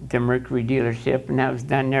had the Mercury dealership, and that was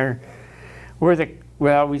down there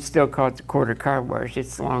where we still call it the Quarter Car Wash.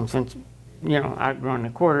 It's long since, outgrown the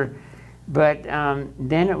Quarter. But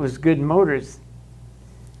then it was Good Motors.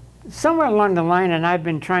 Somewhere along the line, and I've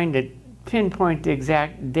been trying to pinpoint the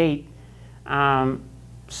exact date,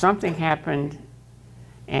 something happened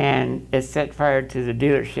and it set fire to the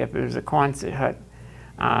dealership. It was a Quonset hut.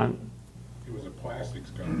 It was a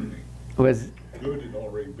plastics company. Was Good had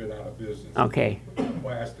already been out of business. Okay. There was a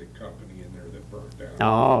plastic company in there that burnt down.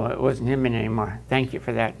 Oh, it wasn't him anymore. Thank you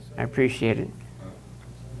for that. I appreciate it.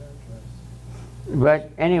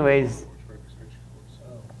 But anyways,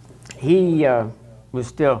 he was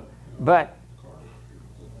still, but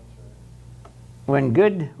when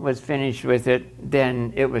Good was finished with it,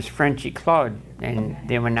 then it was Frenchy Claude, and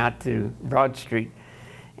they went out to Broad Street.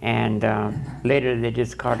 And later they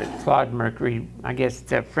just called it Claude Mercury. I guess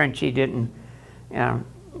the Frenchy didn't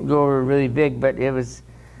go over really big, but it was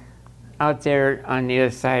out there on the other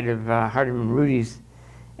side of Hardeman Rudy's.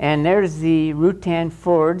 And there's the Rutan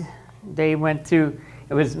Ford. They went through,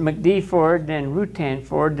 it was McD Ford, then Rutan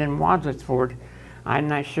Ford, then Wadsworth Ford. I'm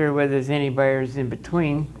not sure whether there's any buyers in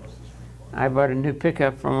between. I bought a new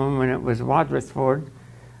pickup from them when it was Wadsworth Ford.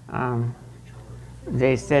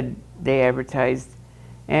 They said they advertised.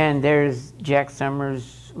 And there's Jack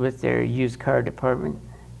Summers with their used car department.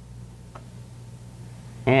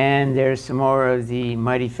 And there's some more of the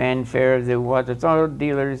mighty fanfare of the Wadsworth Auto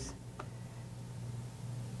dealers.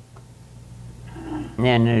 And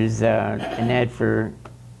then there's an ad for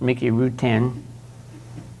Mickey Rutan,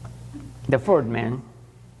 the Ford man.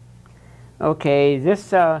 Okay,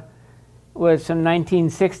 this was from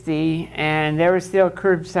 1960, and there were still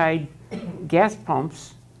curbside gas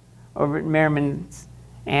pumps over at Merriman's,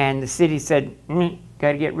 and the city said,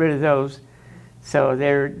 got to get rid of those. So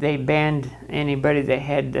they banned anybody that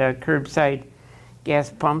had curbside gas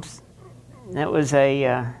pumps. That was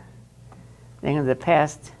a thing of the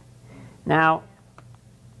past. Now,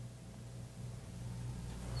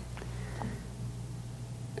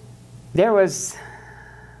 there was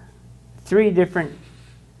 3 different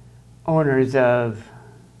owners of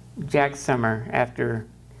Jack Summer, after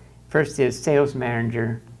first his sales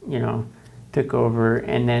manager, took over,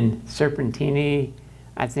 and then Serpentini,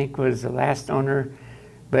 I think, was the last owner.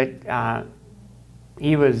 But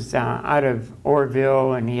he was out of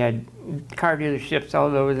Orville, and he had car dealerships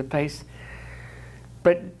all over the place.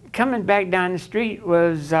 But coming back down the street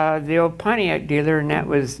was the old Pontiac dealer, and that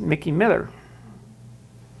was Mickey Miller.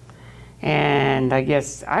 And I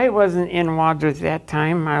guess I wasn't in Wadsworth at that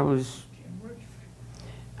time. I was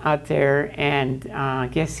out there, and I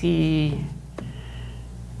guess he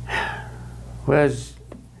was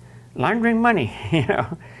laundering money,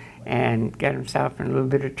 and got himself in a little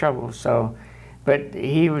bit of trouble. So, but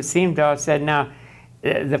he seemed to have said, now,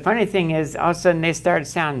 the funny thing is, all of a sudden they started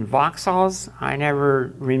sounding Vauxhalls. I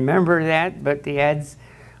never remember that, but the ads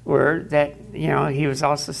were that, he was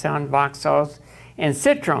also sounding Vauxhalls and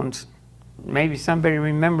Citroens. Maybe somebody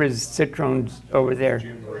remembers Citroens over there.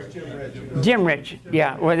 Jim Rich,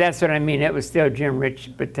 yeah. Well, that's what I mean. It was still Jim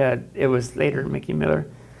Rich, but it was later Mickey Miller.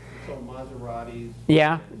 So Maseratis.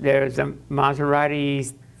 Yeah, there's a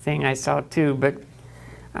Maserati thing I saw too, but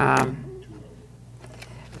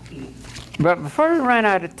before we run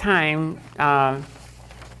out of time,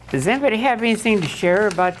 does anybody have anything to share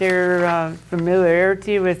about their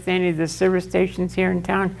familiarity with any of the service stations here in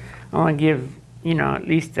town? I want to give at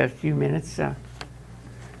least a few minutes.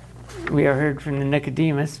 We are heard from the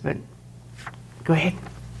Nicodemus, but go ahead.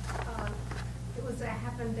 It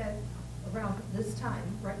happened at around this time,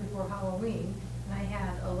 right before Halloween, and I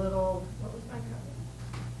had a little, what was my car?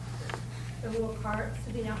 A little cart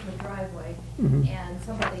sitting out in the driveway, and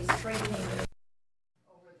somebody spray painted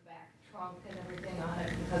over the back trunk and everything on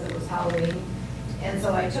it because it was Halloween. And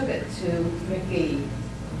so I took it to Mickey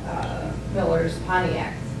Miller's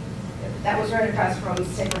Pontiac. That was right across from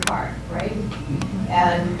Sacred Heart, right?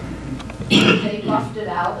 And they buffed it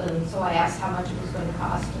out, and so I asked how much it was going to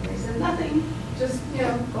cost, and they said nothing. Just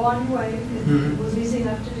go on your way. It was easy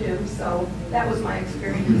enough to do. So that was my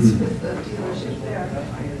experience with the dealership there.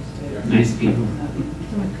 Nice people.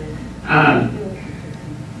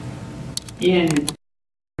 Ian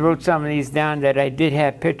wrote some of these down that I did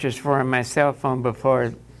have pictures for on my cell phone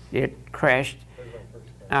before it crashed.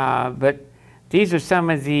 But these are some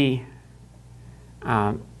of the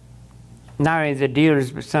not only the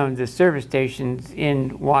dealers, but some of the service stations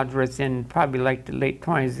in Wadsworth in probably like the late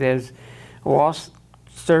 20s. There's Walsh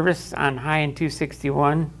Service on High and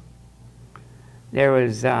 261. There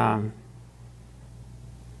was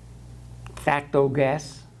Facto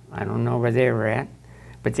Gas. I don't know where they were at,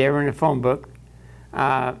 but they were in the phone book.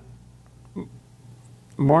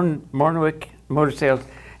 Mornwick Motor Sales,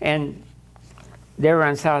 and they were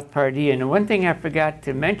on South Pardee. And the one thing I forgot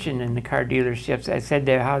to mention in the car dealerships, I said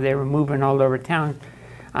how they were moving all over town.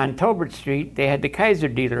 On Tolbert Street, they had the Kaiser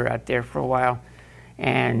dealer out there for a while,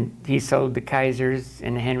 and he sold the Kaisers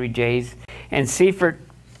and the Henry J's. And Seifert,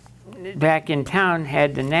 back in town,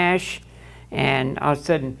 had the Nash, and all of a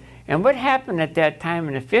sudden, and what happened at that time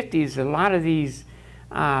in the 50s, a lot of these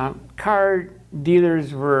car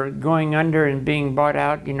dealers were going under and being bought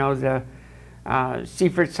out. The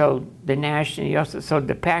Seifert sold the Nash, and he also sold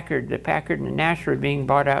the Packard. The Packard and the Nash were being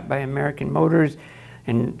bought out by American Motors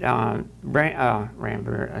and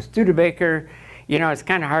Studebaker. It's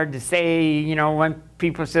kind of hard to say, one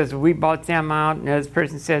people says, we bought them out, and the other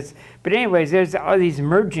person says, but anyways, there's all these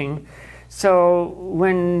merging. So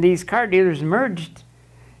when these car dealers merged,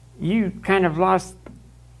 you kind of lost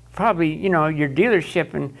probably, your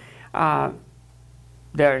dealership. And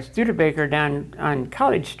the Studebaker down on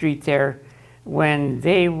College Street there, when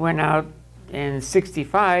they went out in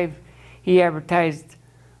 '65, he advertised,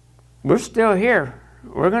 we're still here.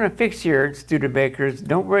 We're going to fix your Studebakers.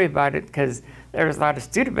 Don't worry about it, because there was a lot of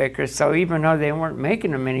Studebakers. So even though they weren't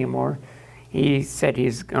making them anymore, he said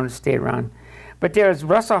he's going to stay around. But there was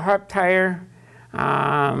Russell Harp Tire.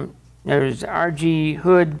 There was R.G.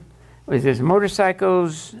 Hood with his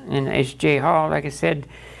motorcycles, and H.J. Hall, like I said.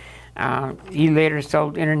 He later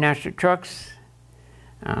sold International Trucks,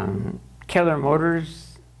 Keller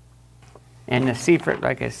Motors, and the Seifert,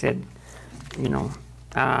 like I said.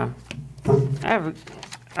 I have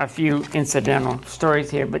a few incidental stories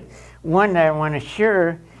here, but one that I want to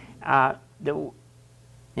share,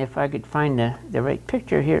 if I could find the right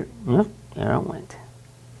picture here. Nope, there it went.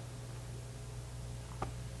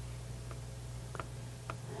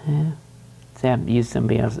 Yeah. So I have to use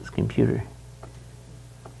somebody else's computer.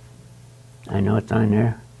 I know it's on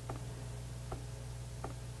there.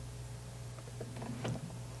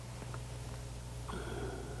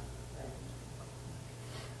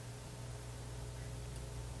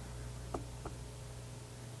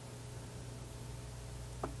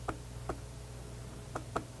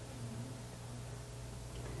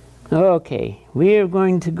 Okay, we are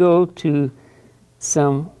going to go to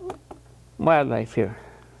some wildlife here.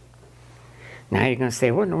 Now you're going to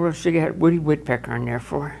say, what in the world should you have Woody Woodpecker on there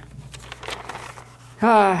for?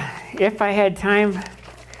 If I had time,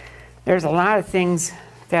 there's a lot of things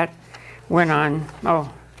that went on. Oh,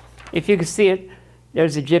 if you can see it,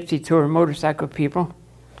 there's a gypsy tour, motorcycle people.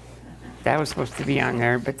 That was supposed to be on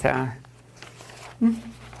there, but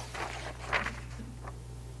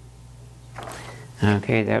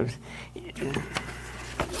okay, that was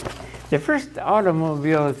the first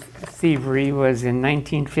automobile thievery was in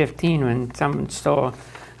 1915 when someone stole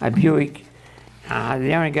a Buick.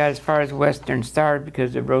 They only got as far as Western Star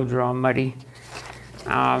because the roads were all muddy.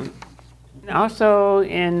 Also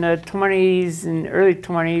in the 20s and early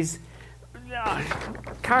 20s,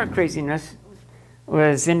 car craziness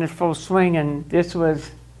was in full swing, and this was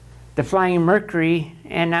the Flying Mercury,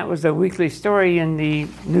 and that was a weekly story in the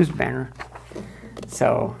news banner.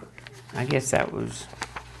 So I guess that was,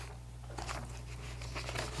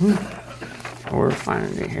 we're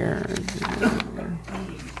finding it here.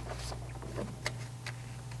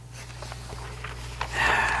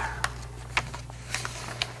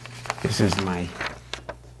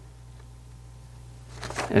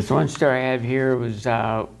 This one story I have here was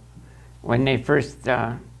when they first,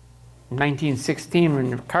 1916, when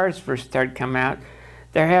the cars first started coming out,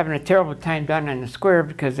 they're having a terrible time down in the square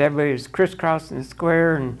because everybody was crisscrossing the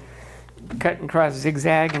square and cutting across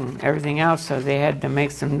zigzag and everything else, so they had to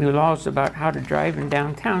make some new laws about how to drive in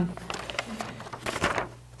downtown.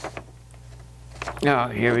 Oh,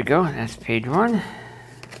 here we go, that's page 1.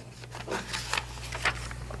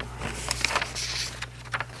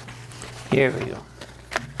 Here we go.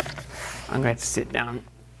 I'm going to sit down.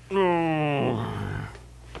 I'm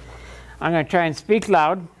going to try and speak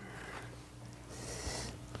loud.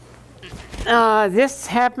 This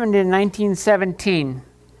happened in 1917.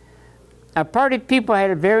 A party of people had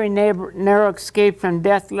a very narrow escape from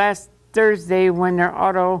death last Thursday when their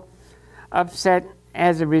auto upset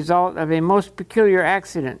as a result of a most peculiar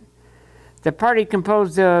accident. The party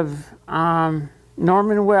composed of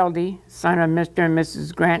Norman Weldy, son of Mr. and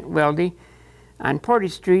Mrs. Grant Weldy, on Porty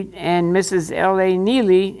Street, and Mrs. L.A.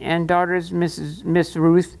 Neely and daughters Miss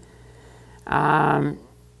Ruth,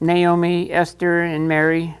 Naomi, Esther, and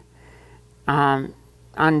Mary on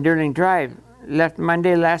Durling Drive. Left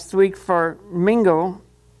Monday last week for Mingo,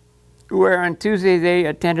 where on Tuesday they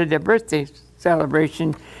attended a birthday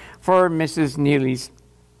celebration for Mrs. Neely's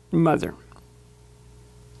mother.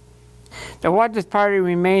 The Wadsworth party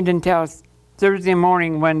remained until Thursday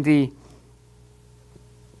morning when the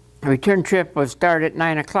return trip was started at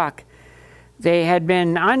 9 o'clock. They had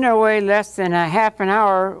been on their way less than a half an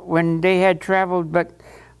hour when they had traveled but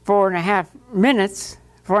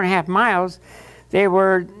 4.5 miles. They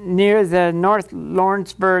were near the North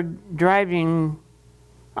Lawrenceburg, driving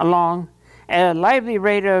along at a lively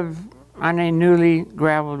rate on a newly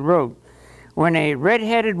graveled road, when a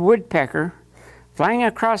red-headed woodpecker flying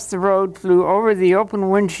across the road flew over the open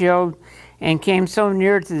windshield and came so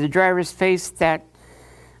near to the driver's face that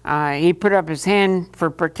he put up his hand for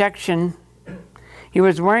protection. He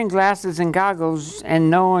was wearing glasses and goggles,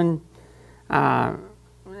 and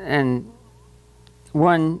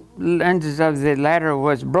one lens of the latter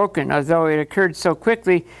was broken, although it occurred so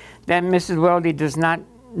quickly that Mrs. Weldy does not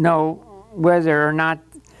know whether or not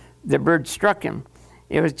the bird struck him.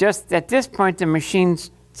 It was just at this point the machine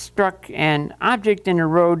struck an object in the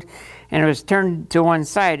road and it was turned to one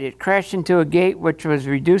side. It crashed into a gate which was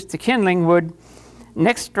reduced to kindling wood,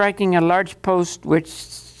 next striking a large post which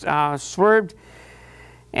swerved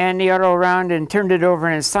and the auto around and turned it over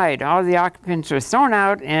on its side. All the occupants were thrown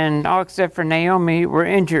out, and all except for Naomi were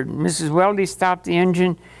injured. Mrs. Weldy stopped the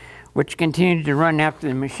engine, which continued to run after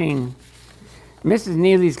the machine. Mrs.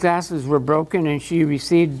 Neely's glasses were broken, and she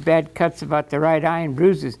received bad cuts about the right eye and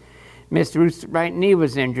bruises. Miss Ruth's right knee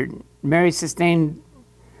was injured. Mary sustained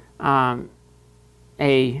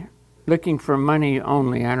looking for money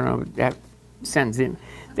only. I don't know what that sends in.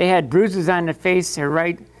 They had bruises on the face. Her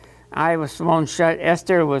right eye was swollen shut.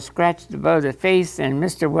 Esther was scratched above the face, and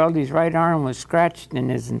Mr. Weldy's right arm was scratched, and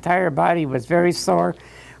his entire body was very sore.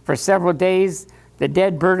 For several days, the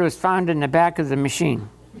dead bird was found in the back of the machine.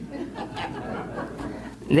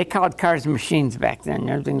 They called cars machines back then.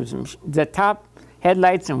 Everything was the top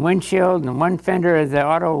headlights and windshield and one fender of the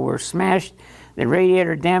auto were smashed. The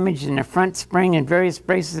radiator damaged, and the front spring and various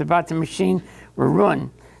braces about the machine were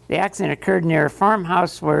ruined. The accident occurred near a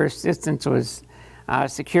farmhouse where assistance was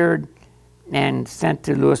secured and sent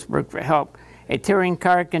to Lewisburg for help. A touring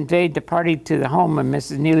car conveyed the party to the home of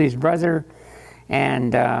Mrs. Neely's brother,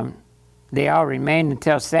 and they all remained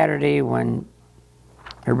until Saturday when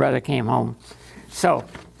her brother came home. So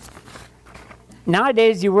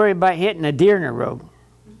nowadays you worry about hitting a deer in the road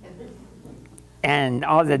and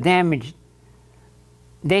all the damage.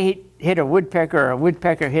 They hit a woodpecker, or a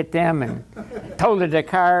woodpecker hit them and totaled their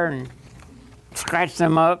car and scratched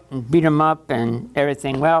them up and beat them up and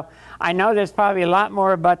everything. Well, I know there's probably a lot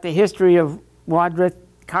more about the history of Wadsworth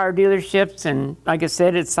car dealerships, and like I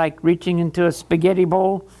said, it's like reaching into a spaghetti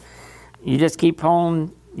bowl. You just keep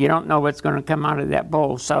pulling, you don't know what's going to come out of that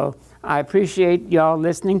bowl. So I appreciate y'all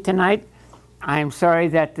listening tonight. I'm sorry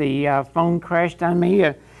that the phone crashed on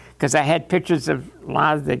me because I had pictures of a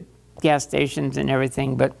lot of the gas stations and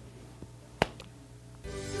everything, but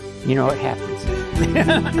you know what happens.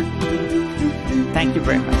 Thank you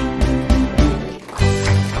very much.